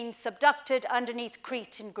it's being subducted underneath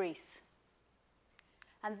Crete in Greece.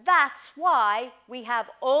 And that's why we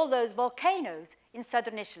have all those volcanoes in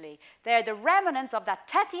southern Italy. They're the remnants of that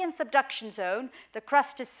Tethyan subduction zone. The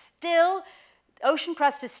crust is still, ocean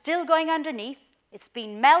crust is still going underneath. It's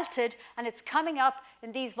been melted, and it's coming up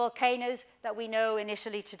in these volcanoes that we know in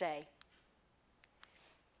Italy today.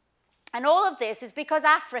 And all of this is because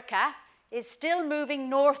Africa is still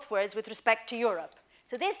moving northwards with respect to Europe.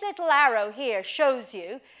 So this little arrow here shows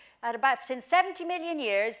you at about since 70 million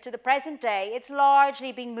years to the present day, it's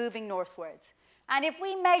largely been moving northwards. And if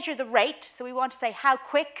we measure the rate, so we want to say how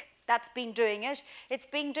quick that's been doing it, it's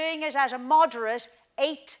been doing it at a moderate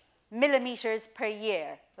 8 millimeters per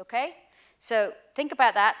year, okay? So think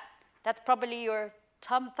about that. That's probably your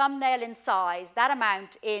thumbnail in size, that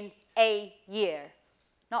amount in a year.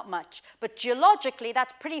 Not much. But geologically,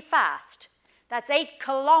 that's pretty fast. That's 8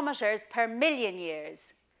 kilometers per million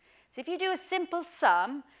years. So if you do a simple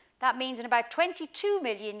sum, that means in about 22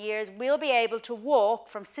 million years, we'll be able to walk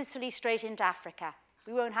from Sicily straight into Africa.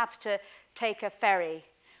 We won't have to take a ferry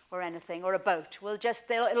or anything, or a boat. We'll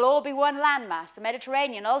just, it'll all be one landmass. The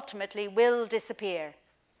Mediterranean ultimately will disappear.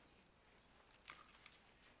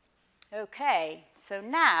 Okay, so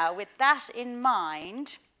now with that in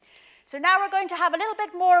mind, so now we're going to have a little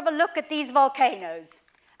bit more of a look at these volcanoes.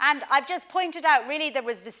 And I've just pointed out, really, there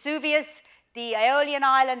was Vesuvius, the Aeolian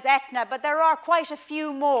Islands, Etna, but there are quite a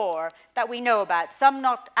few more that we know about, some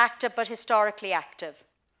not active but historically active.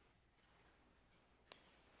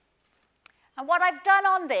 And what I've done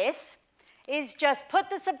on this is just put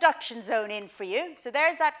the subduction zone in for you. So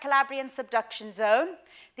there's that Calabrian subduction zone.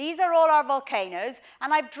 These are all our volcanoes,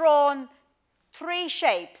 and I've drawn 3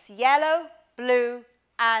 shapes, yellow, blue,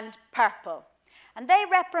 and purple. And they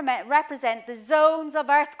represent the zones of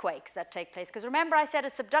earthquakes that take place. Because remember I said a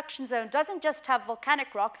subduction zone doesn't just have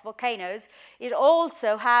volcanic rocks, volcanoes, it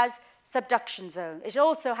also has subduction zones. It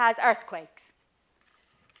also has earthquakes.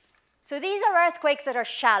 So these are earthquakes that are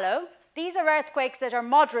shallow. These are earthquakes that are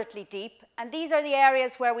moderately deep. And these are the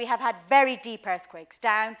areas where we have had very deep earthquakes,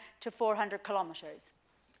 down to 400 kilometers.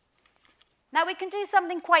 Now we can do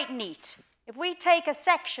something quite neat. If we take a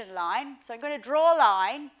section line, so I'm going to draw a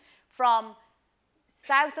line from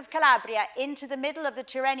south of Calabria into the middle of the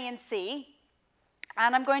Tyrrhenian Sea,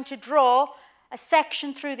 and I'm going to draw a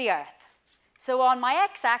section through the earth. So on my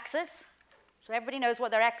x-axis, so everybody knows what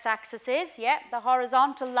their x-axis is, yeah, the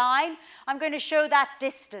horizontal line, I'm going to show that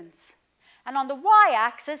distance. And on the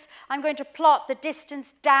y-axis, I'm going to plot the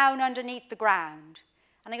distance down underneath the ground.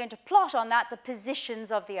 And I'm going to plot on that the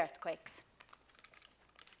positions of the earthquakes.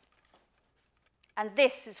 And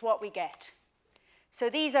this is what we get. So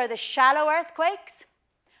these are the shallow earthquakes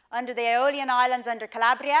under the Aeolian Islands under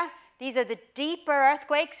Calabria. These are the deeper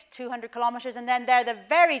earthquakes, 200 kilometers, and then they're the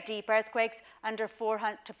very deep earthquakes under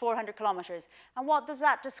 400 to 400 kilometers. And what does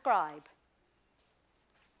that describe?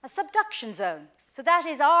 A subduction zone. So that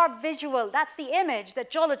is our visual, that's the image that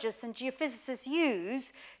geologists and geophysicists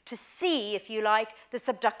use to see, if you like, the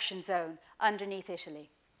subduction zone underneath Italy.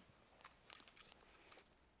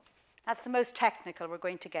 That's the most technical we're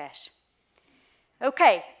going to get.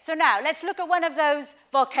 Okay, so now let's look at one of those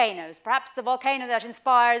volcanoes, perhaps the volcano that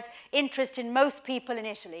inspires interest in most people in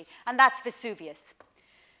Italy, and that's Vesuvius.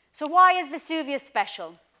 So why is Vesuvius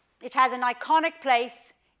special? It has an iconic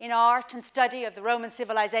place in art and study of the Roman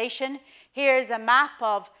civilization. Here's a map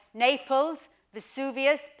of Naples,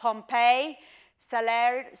 Vesuvius, Pompeii,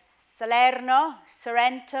 Salerno,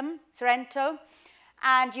 Sorrento.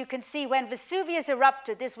 And you can see when Vesuvius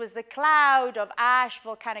erupted, this was the cloud of ash,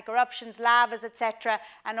 volcanic eruptions, lavas, etc.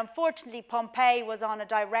 And unfortunately, Pompeii was on a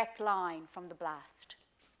direct line from the blast.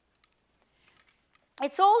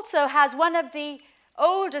 It also has one of the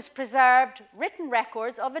oldest preserved written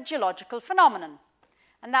records of a geological phenomenon.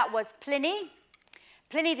 And that was Pliny.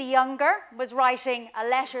 Pliny the Younger was writing a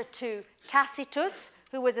letter to Tacitus,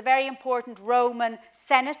 who was a very important Roman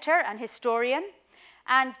senator and historian.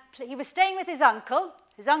 And he was staying with his uncle.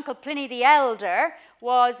 His uncle, Pliny the Elder,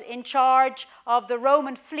 was in charge of the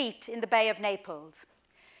Roman fleet in the Bay of Naples.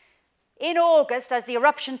 In August, as the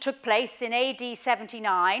eruption took place in AD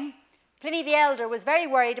 79, Pliny the Elder was very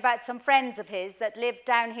worried about some friends of his that lived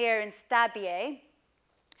down here in Stabiae,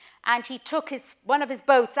 and he took one of his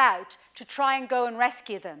boats out to try and go and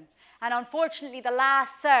rescue them. And unfortunately, the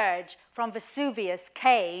last surge from Vesuvius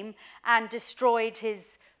came and destroyed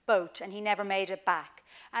his boat, and he never made it back.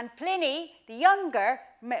 And Pliny the Younger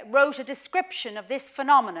wrote a description of this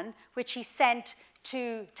phenomenon, which he sent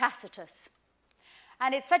to Tacitus.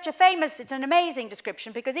 And it's it's an amazing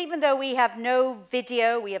description, because even though we have no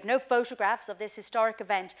video, we have no photographs of this historic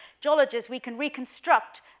event, geologists, we can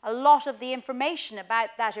reconstruct a lot of the information about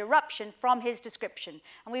that eruption from his description.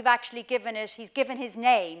 And we've actually he's given his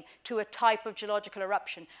name to a type of geological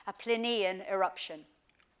eruption, a Plinian eruption.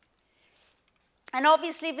 And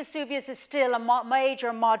obviously, Vesuvius is still a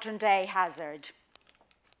major modern-day hazard.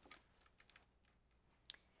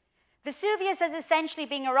 Vesuvius has essentially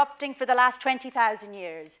been erupting for the last 20,000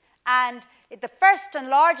 years. And the first and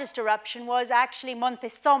largest eruption was actually Monte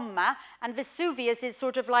Somma, and Vesuvius is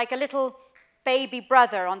sort of like a little baby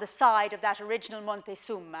brother on the side of that original Monte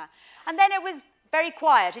Somma. And then it was very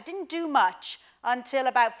quiet. It didn't do much until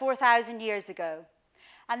about 4,000 years ago.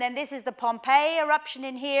 And then this is the Pompeii eruption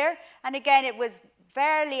in here. And again, it was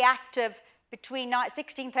fairly active between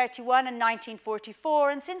 1631 and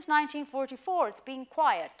 1944. And since 1944, it's been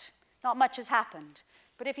quiet. Not much has happened.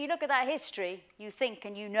 But if you look at that history, you think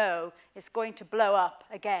and you know it's going to blow up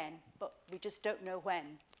again. But we just don't know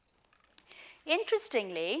when.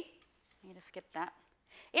 Interestingly, I'm going to skip that.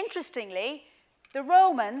 Interestingly, the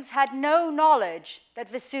Romans had no knowledge that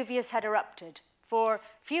Vesuvius had erupted. For a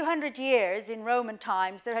few hundred years in Roman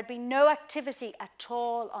times, there had been no activity at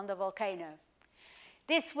all on the volcano.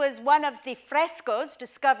 This was one of the frescoes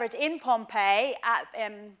discovered in Pompeii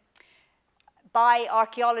by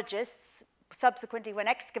archaeologists subsequently when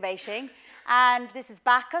excavating. And this is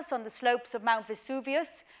Bacchus on the slopes of Mount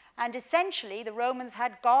Vesuvius. And essentially, the Romans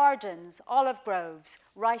had gardens, olive groves,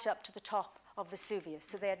 right up to the top of Vesuvius.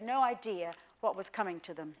 So they had no idea what was coming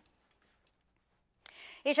to them.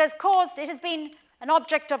 It has been an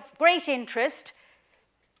object of great interest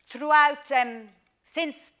throughout,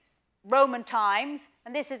 since Roman times.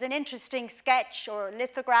 And this is an interesting sketch or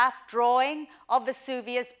lithograph drawing of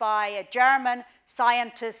Vesuvius by a German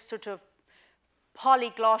scientist, sort of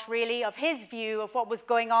polyglot really, of his view of what was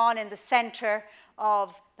going on in the center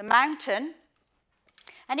of the mountain.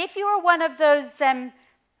 And if you were one of those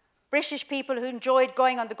British people who enjoyed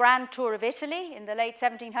going on the grand tour of Italy in the late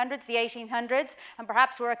 1700s, the 1800s, and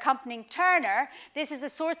perhaps were accompanying Turner, this is the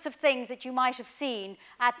sorts of things that you might have seen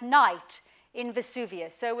at night in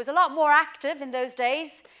Vesuvius. So it was a lot more active in those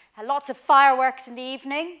days, had lots of fireworks in the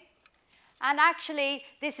evening. And actually,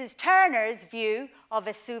 this is Turner's view of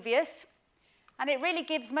Vesuvius. And it really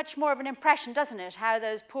gives much more of an impression, doesn't it, how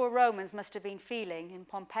those poor Romans must have been feeling in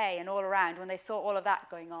Pompeii and all around when they saw all of that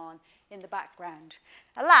going on in the background.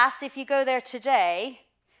 Alas, if you go there today,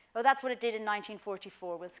 oh, that's what it did in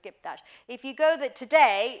 1944. We'll skip that. If you go there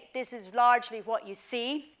today, this is largely what you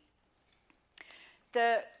see.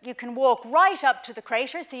 You can walk right up to the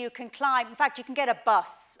crater, so you can climb. In fact, you can get a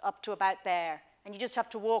bus up to about there, and you just have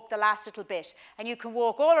to walk the last little bit. And you can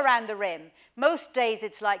walk all around the rim. Most days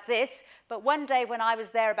it's like this, but one day when I was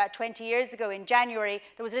there about 20 years ago in January,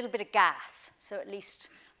 there was a little bit of gas. So at least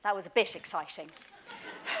that was a bit exciting.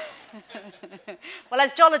 Well,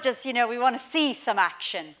 as geologists, you know, we want to see some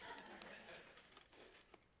action.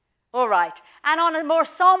 All right. And on a more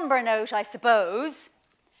somber note, I suppose,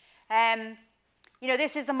 you know,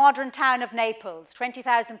 this is the modern town of Naples,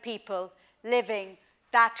 20,000 people living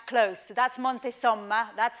that close. So that's Monte Somma,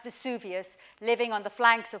 that's Vesuvius, living on the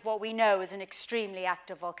flanks of what we know is an extremely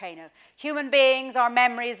active volcano. Human beings, our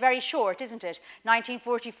memory is very short, isn't it?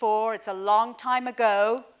 1944, it's a long time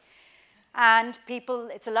ago. And people,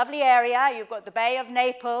 it's a lovely area. You've got the Bay of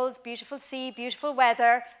Naples, beautiful sea, beautiful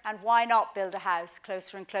weather, and why not build a house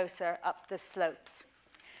closer and closer up the slopes?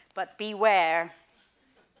 But beware.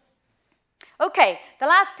 Okay, the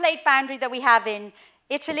last plate boundary that we have in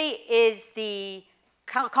Italy is the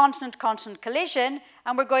continent-continent collision,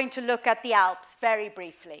 and we're going to look at the Alps very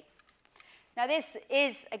briefly. Now this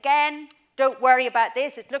is, again, don't worry about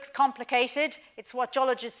this. It looks complicated. It's what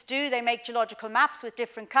geologists do. They make geological maps with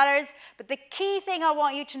different colors. But the key thing I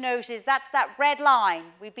want you to note is that's that red line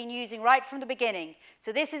we've been using right from the beginning.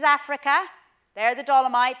 So this is Africa. There are the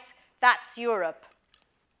Dolomites. That's Europe.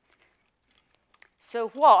 So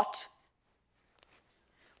what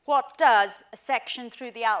does a section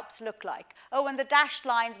through the Alps look like? Oh, and the dashed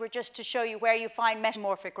lines were just to show you where you find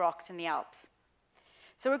metamorphic rocks in the Alps.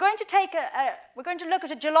 So we're going to look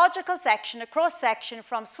at a geological section, a cross-section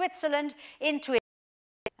from Switzerland into Italy,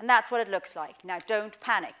 and that's what it looks like. Now, don't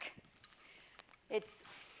panic. It's,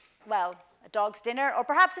 well, a dog's dinner, or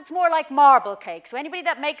perhaps it's more like marble cake. So anybody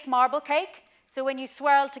that makes marble cake, so when you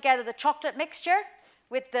swirl together the chocolate mixture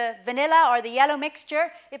with the vanilla or the yellow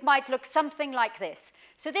mixture, it might look something like this.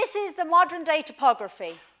 So this is the modern-day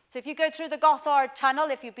topography. So if you go through the Gotthard Tunnel,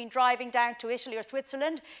 if you've been driving down to Italy or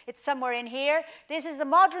Switzerland, it's somewhere in here. This is the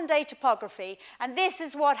modern-day topography, and this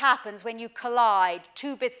is what happens when you collide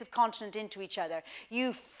two bits of continent into each other.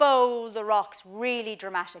 You fold the rocks really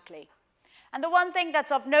dramatically. And the one thing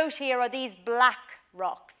that's of note here are these black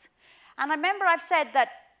rocks. And I remember I've said that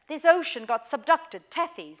this ocean got subducted,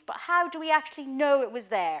 Tethys, but how do we actually know it was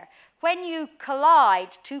there? When you collide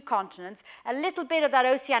two continents, a little bit of that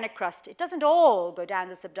oceanic crust, it doesn't all go down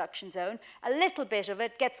the subduction zone, a little bit of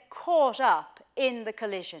it gets caught up in the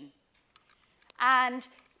collision. And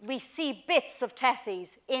we see bits of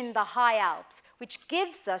Tethys in the high Alps, which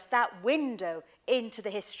gives us that window into the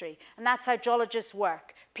history. And that's how geologists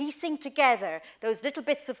work, piecing together those little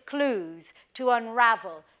bits of clues to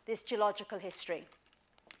unravel this geological history.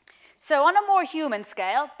 So on a more human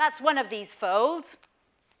scale, that's one of these folds.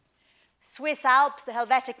 Swiss Alps, the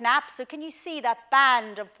Helvetic nappe. So can you see that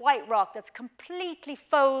band of white rock that's completely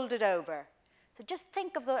folded over? So just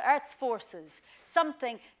think of the Earth's forces,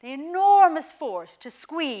 the enormous force to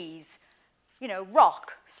squeeze, you know,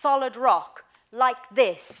 rock, solid rock, like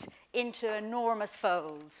this, into enormous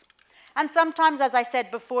folds. And sometimes, as I said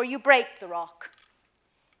before, you break the rock.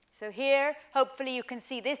 So here, hopefully you can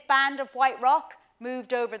see this band of white rock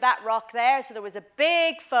moved over that rock there, so there was a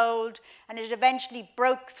big fold, and it eventually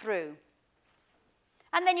broke through.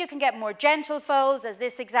 And then you can get more gentle folds, as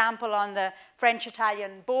this example on the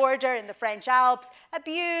French-Italian border in the French Alps, a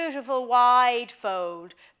beautiful wide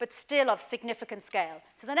fold, but still of significant scale.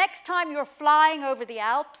 So the next time you're flying over the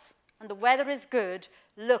Alps and the weather is good,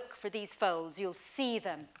 look for these folds. You'll see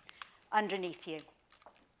them underneath you.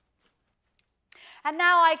 And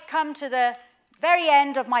now I come to the very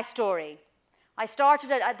end of my story. I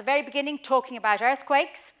started at the very beginning talking about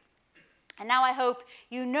earthquakes, and now I hope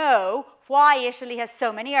you know why Italy has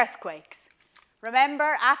so many earthquakes.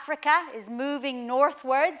 Remember, Africa is moving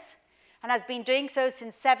northwards and has been doing so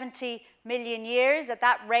since 70 million years at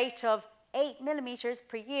that rate of 8 millimeters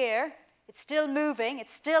per year. It's still moving,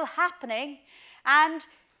 it's still happening, and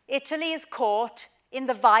Italy is caught in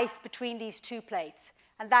the vice between these two plates,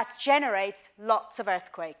 and that generates lots of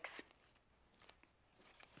earthquakes.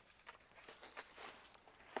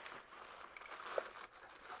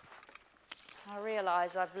 I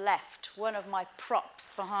realize I've left one of my props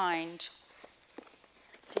behind.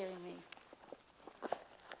 Dear me.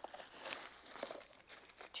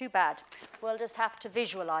 Too bad. We'll just have to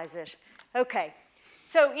visualize it. Okay.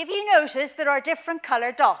 So if you notice, there are different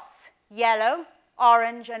color dots, yellow,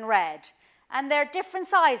 orange, and red. And they're different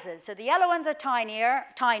sizes. So the yellow ones are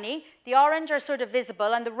tiny, the orange are sort of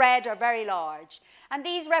visible, and the red are very large. And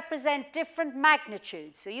these represent different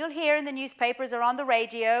magnitudes. So you'll hear in the newspapers or on the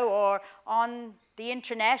radio or on the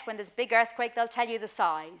internet, when there's a big earthquake, they'll tell you the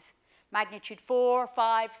size. Magnitude 4,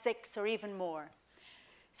 5, 6, or even more.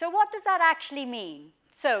 So what does that actually mean?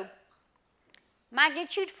 So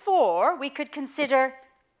magnitude 4, we could consider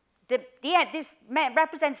this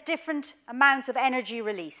represents different amounts of energy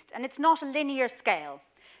released, and it's not a linear scale.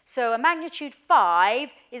 So a magnitude 5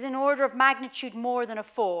 is an order of magnitude more than a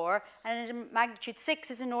 4, and a magnitude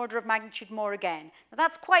 6 is an order of magnitude more again. Now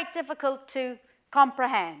that's quite difficult to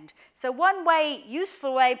comprehend. So one way,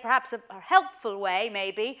 useful way, perhaps a helpful way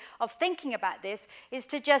maybe, of thinking about this is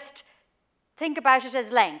to just think about it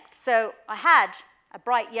as length. So I had a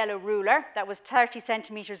bright yellow ruler that was 30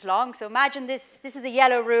 centimeters long. So imagine this is a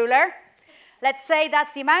yellow ruler. Let's say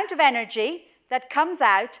that's the amount of energy that comes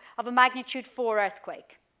out of a magnitude 4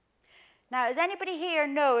 earthquake. Now, does anybody here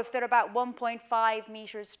know if they're about 1.5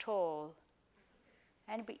 meters tall?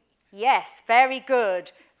 Anybody? Yes, very good.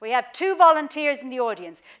 We have 2 volunteers in the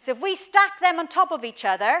audience. So if we stack them on top of each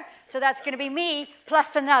other, so that's going to be me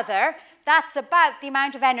plus another, that's about the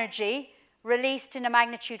amount of energy released in a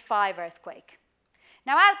magnitude 5 earthquake.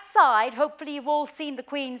 Now outside, hopefully you've all seen the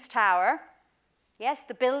Queen's Tower. Yes,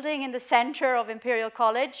 the building in the center of Imperial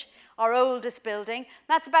College, our oldest building.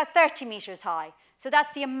 That's about 30 meters high. So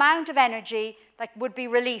that's the amount of energy that would be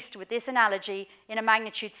released with this analogy in a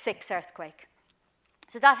magnitude 6 earthquake.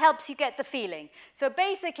 So that helps you get the feeling. So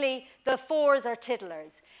basically, the 4s are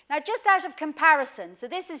tittlers. Now, just out of comparison, so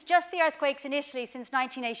this is just the earthquakes in Italy since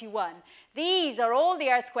 1981. These are all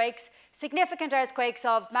the earthquakes, significant earthquakes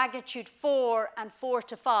of magnitude 4 and 4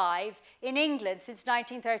 to 5 in England since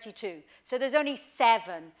 1932. So there's only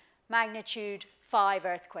 7 magnitude 5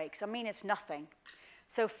 earthquakes. I mean, it's nothing.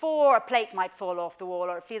 So 4, a plate might fall off the wall,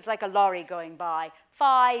 or it feels like a lorry going by.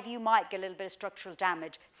 5, you might get a little bit of structural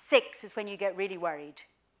damage. 6 is when you get really worried.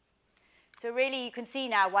 So really, you can see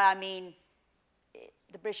now why I mean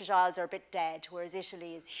the British Isles are a bit dead, whereas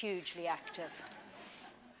Italy is hugely active.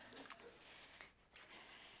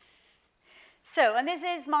 So, and this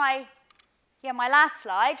is my last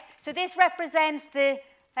slide. So this represents the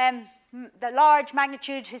large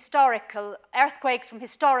magnitude historical earthquakes from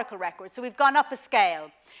historical records. So we've gone up a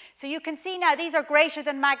scale. So you can see now these are greater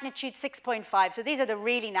than magnitude 6.5. So these are the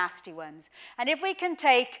really nasty ones. And if we can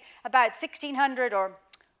take about 1600 or,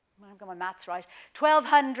 I've got my maths right,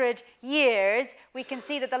 1200 years, we can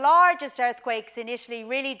see that the largest earthquakes in Italy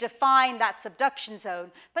really define that subduction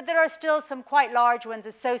zone. But there are still some quite large ones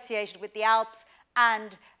associated with the Alps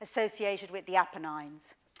and associated with the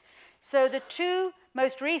Apennines. So the 2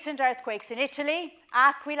 most recent earthquakes in Italy,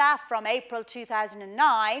 Aquila from April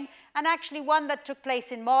 2009, and actually one that took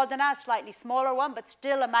place in Modena, a slightly smaller one, but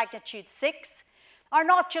still a magnitude 6, are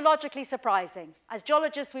not geologically surprising. As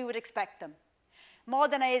geologists, we would expect them.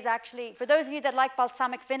 Modena is actually, for those of you that like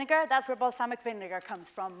balsamic vinegar, that's where balsamic vinegar comes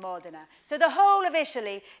from, Modena. So the whole of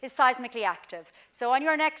Italy is seismically active. So on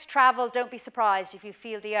your next travel, don't be surprised if you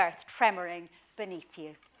feel the earth tremoring beneath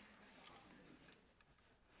you.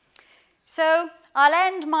 So I'll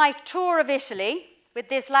end my tour of Italy with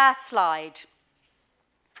this last slide.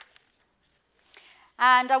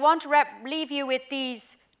 And I want to leave you with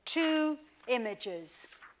these 2 images.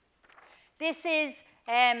 This is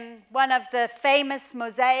one of the famous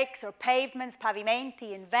mosaics or pavements,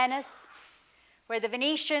 pavimenti, in Venice, where the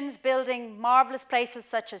Venetians, building marvelous places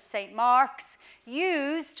such as St. Mark's,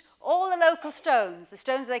 used all the local stones, the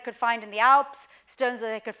stones they could find in the Alps, stones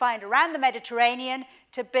that they could find around the Mediterranean,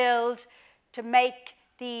 to make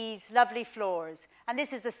these lovely floors. And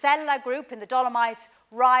this is the Sella group in the Dolomites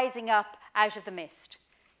rising up out of the mist.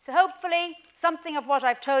 So hopefully something of what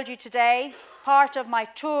I've told you today, part of my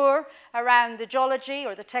tour around the geology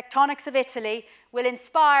or the tectonics of Italy, will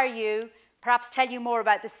inspire you, perhaps tell you more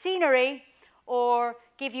about the scenery, or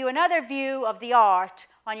give you another view of the art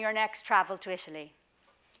on your next travel to Italy.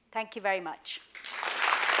 Thank you very much.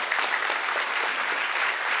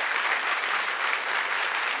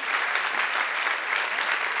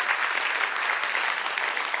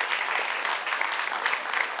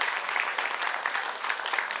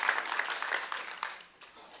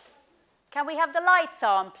 Can we have the lights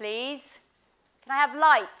on, please? Can I have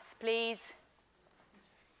lights, please?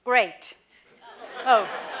 Great. Oh,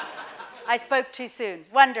 I spoke too soon.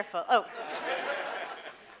 Wonderful. Oh.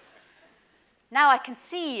 Now I can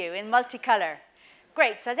see you in multicolor.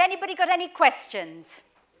 Great. So has anybody got any questions?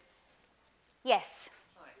 Yes.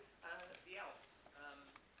 Hi. The Alps,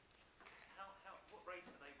 what rate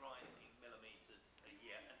are they rising millimeters a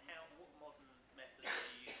year, and what modern methods do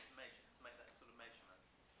you use to make that sort of measurement?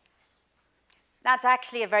 That's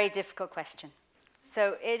actually a very difficult question.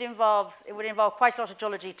 So it would involve quite a lot of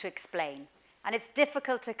geology to explain. And it's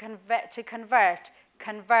difficult to convert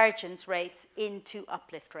convergence rates into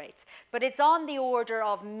uplift rates. But it's on the order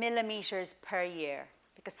of millimeters per year,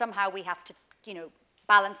 because somehow we have to,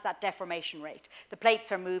 balance that deformation rate. The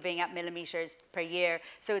plates are moving at millimeters per year,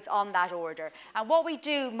 so it's on that order. And what we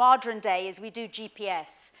do modern day is we do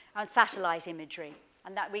GPS and satellite imagery.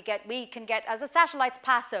 And that we can get, as the satellites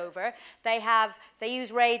pass over, they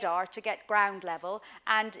use radar to get ground level,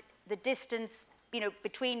 and the distance,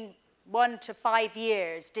 between 1 to 5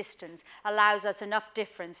 years distance allows us enough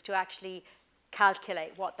difference to actually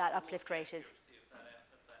calculate what that uplift rate is.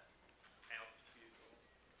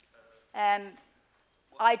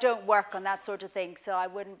 I don't work on that sort of thing, so I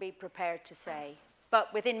wouldn't be prepared to say.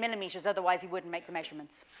 But within millimeters, otherwise he wouldn't make the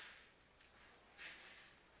measurements.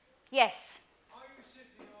 Yes? Are you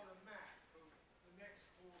sitting on a map of the next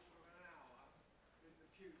quarter of an hour in the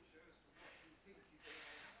future as to what you think is going to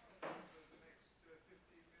happen over the next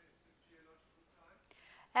 15 minutes of geological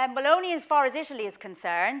time? Well, only as far as Italy is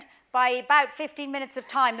concerned. By about 15 minutes of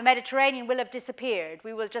time, the Mediterranean will have disappeared.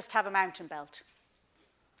 We will just have a mountain belt.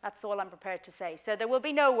 That's all I'm prepared to say. So there will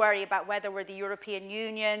be no worry about whether we're the European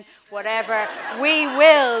Union, whatever. We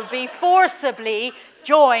will be forcibly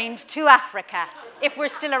joined to Africa, if we're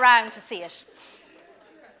still around to see it.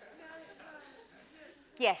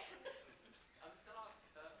 Yes? Can I ask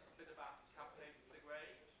a bit about Alpe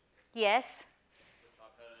Apuane? Yes? Which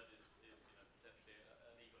I've heard is potentially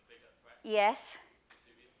an even bigger threat. Yes?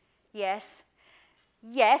 Vesuvius. Yes?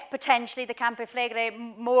 Yes, potentially the Campo Flegrei,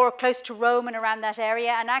 more close to Rome and around that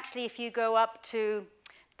area. And actually, if you go up to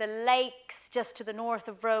the lakes just to the north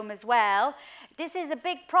of Rome as well, this is a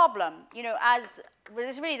big problem. As well,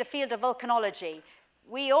 it's really the field of volcanology.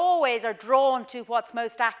 We always are drawn to what's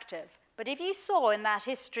most active. But if you saw in that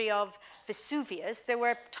history of Vesuvius, there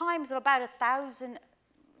were times of about 1,000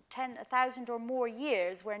 or more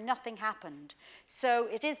years where nothing happened. So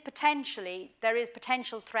it is there is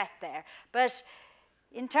potential threat there. But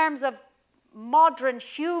in terms of modern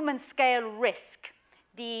human-scale risk,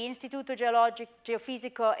 the Istituto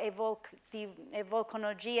Geofisico e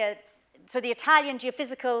Volcanologia, so the Italian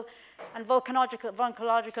Geophysical and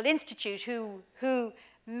Volcanological Institute, who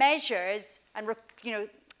measures and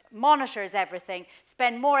monitors everything,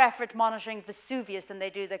 spend more effort monitoring Vesuvius than they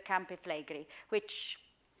do the Campi Flegrei, which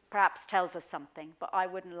perhaps tells us something, but I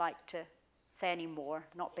wouldn't like to say any more,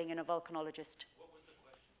 not being a volcanologist.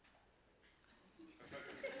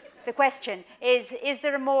 The question is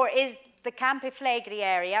the Campi Flegrei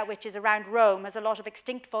area, which is around Rome, has a lot of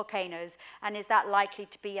extinct volcanoes, and is that likely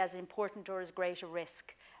to be as important or as great a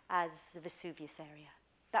risk as the Vesuvius area?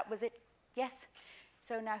 That was it? Yes?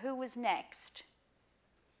 So now who was next?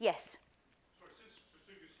 Yes? Sorry, since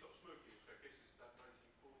Vesuvius stopped smoking, which I guess is that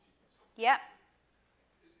 1940 or something. Yeah.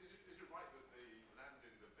 Is it right that the land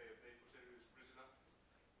in the Bay of Naples area has risen up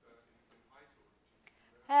in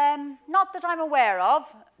height? Not that I'm aware of.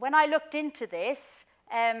 When I looked into this,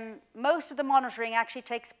 most of the monitoring actually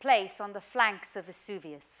takes place on the flanks of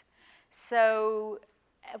Vesuvius. So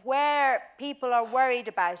where people are worried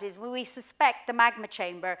about is we suspect the magma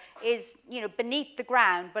chamber is beneath the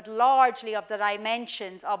ground, but largely of the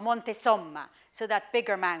dimensions of Monte Somma, so that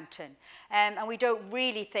bigger mountain. And we don't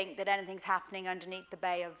really think that anything's happening underneath the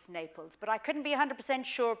Bay of Naples. But I couldn't be 100%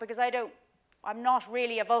 sure because I'm not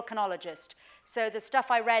really a volcanologist, so the stuff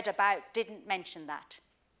I read about didn't mention that.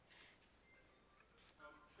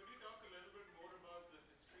 Could you talk a little bit more about the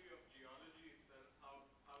history of geology itself,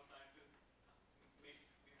 how scientists make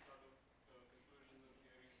these sort of conclusions and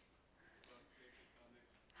theories about plate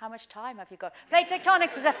tectonics? How much time have you got? Plate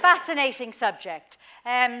tectonics is a fascinating subject.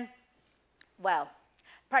 Well,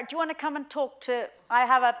 do you want to come and talk to... I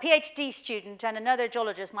have a PhD student and another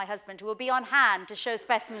geologist, my husband, who will be on hand to show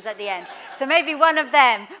specimens at the end. So maybe one of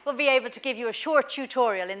them will be able to give you a short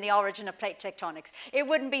tutorial in the origin of plate tectonics. It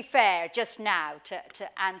wouldn't be fair just now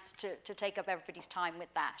to take up everybody's time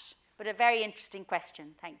with that. But a very interesting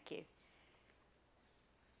question. Thank you.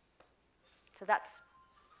 So that's...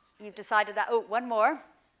 You've decided that... Oh, one more.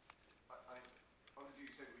 Obviously,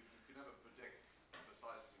 you said you can never predict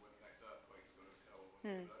precisely when the next earthquakes are going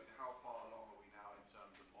to occur. How far along are we now in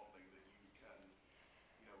terms of modelling that you can,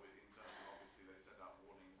 in terms of obviously they send out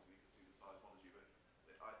warnings and you can see the seismology, but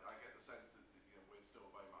I get the sense that we're still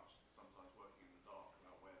very much sometimes working in the dark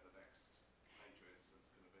about where the next major incident's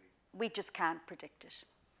going to be. We just can't predict it.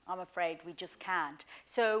 I'm afraid we just can't.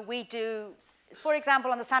 So we do, for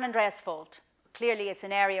example, on the San Andreas Fault, clearly it's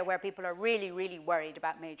an area where people are really, really worried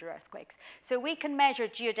about major earthquakes. So we can measure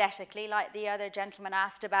geodetically, like the other gentleman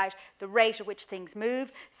asked about, the rate at which things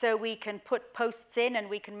move. So we can put posts in and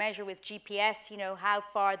we can measure with GPS, how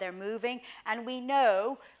far they're moving. And we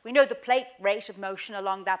know the plate rate of motion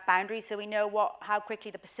along that boundary. So we know how quickly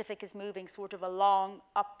the Pacific is moving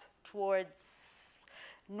up towards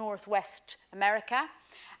Northwest America.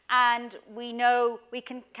 and we know we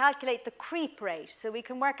can calculate the creep rate. So we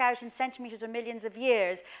can work out in centimeters or millions of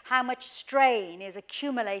years how much strain is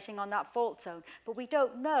accumulating on that fault zone. But we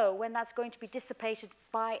don't know when that's going to be dissipated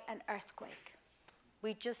by an earthquake.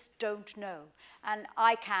 We just don't know. And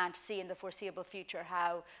I can't see in the foreseeable future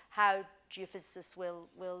how geophysicists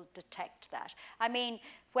will detect that. I mean,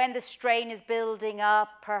 when the strain is building up,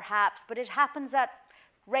 perhaps, but it happens at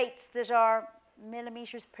rates that are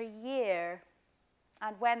millimeters per year.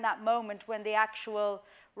 And when that moment, when the actual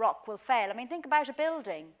rock will fail. I mean, think about a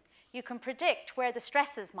building. You can predict where the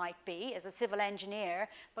stresses might be as a civil engineer,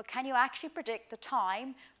 but can you actually predict the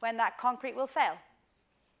time when that concrete will fail?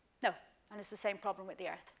 No. And it's the same problem with the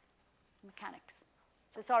Earth, mechanics.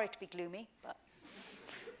 So sorry to be gloomy, but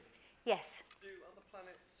yes? Do other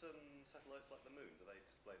planets and satellites like the Moon, do they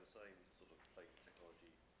display the same sort of plate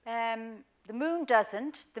technology? The Moon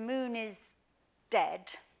doesn't. The Moon is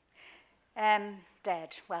dead.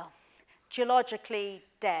 Well, geologically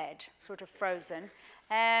dead, sort of frozen.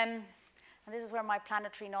 And this is where my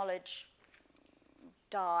planetary knowledge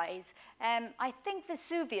dies. I think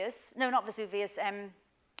Vesuvius, no, not Vesuvius,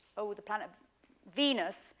 the planet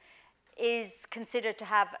Venus is considered to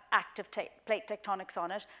have active plate tectonics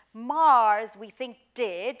on it. Mars, we think,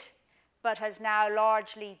 did, but has now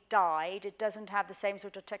largely died. It doesn't have the same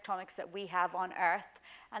sort of tectonics that we have on Earth.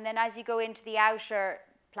 And then as you go into the outer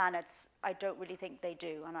planets, I don't really think they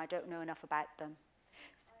do, and I don't know enough about them.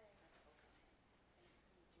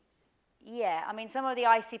 Yeah, I mean, some of the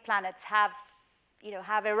icy planets have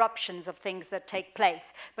eruptions of things that take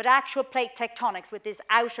place. But actual plate tectonics with this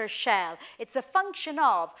outer shell, it's a function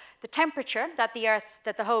of the temperature that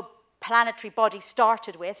the whole planetary body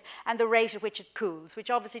started with and the rate at which it cools, which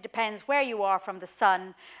obviously depends where you are from the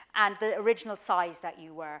sun and the original size that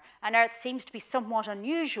you were. And Earth seems to be somewhat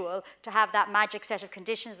unusual to have that magic set of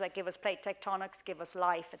conditions that give us plate tectonics, give us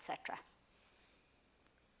life, etc.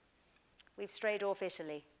 We've strayed off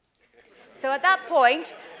Italy. So at that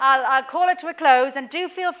point, I'll call it to a close, and do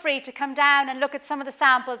feel free to come down and look at some of the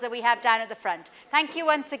samples that we have down at the front. Thank you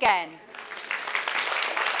once again.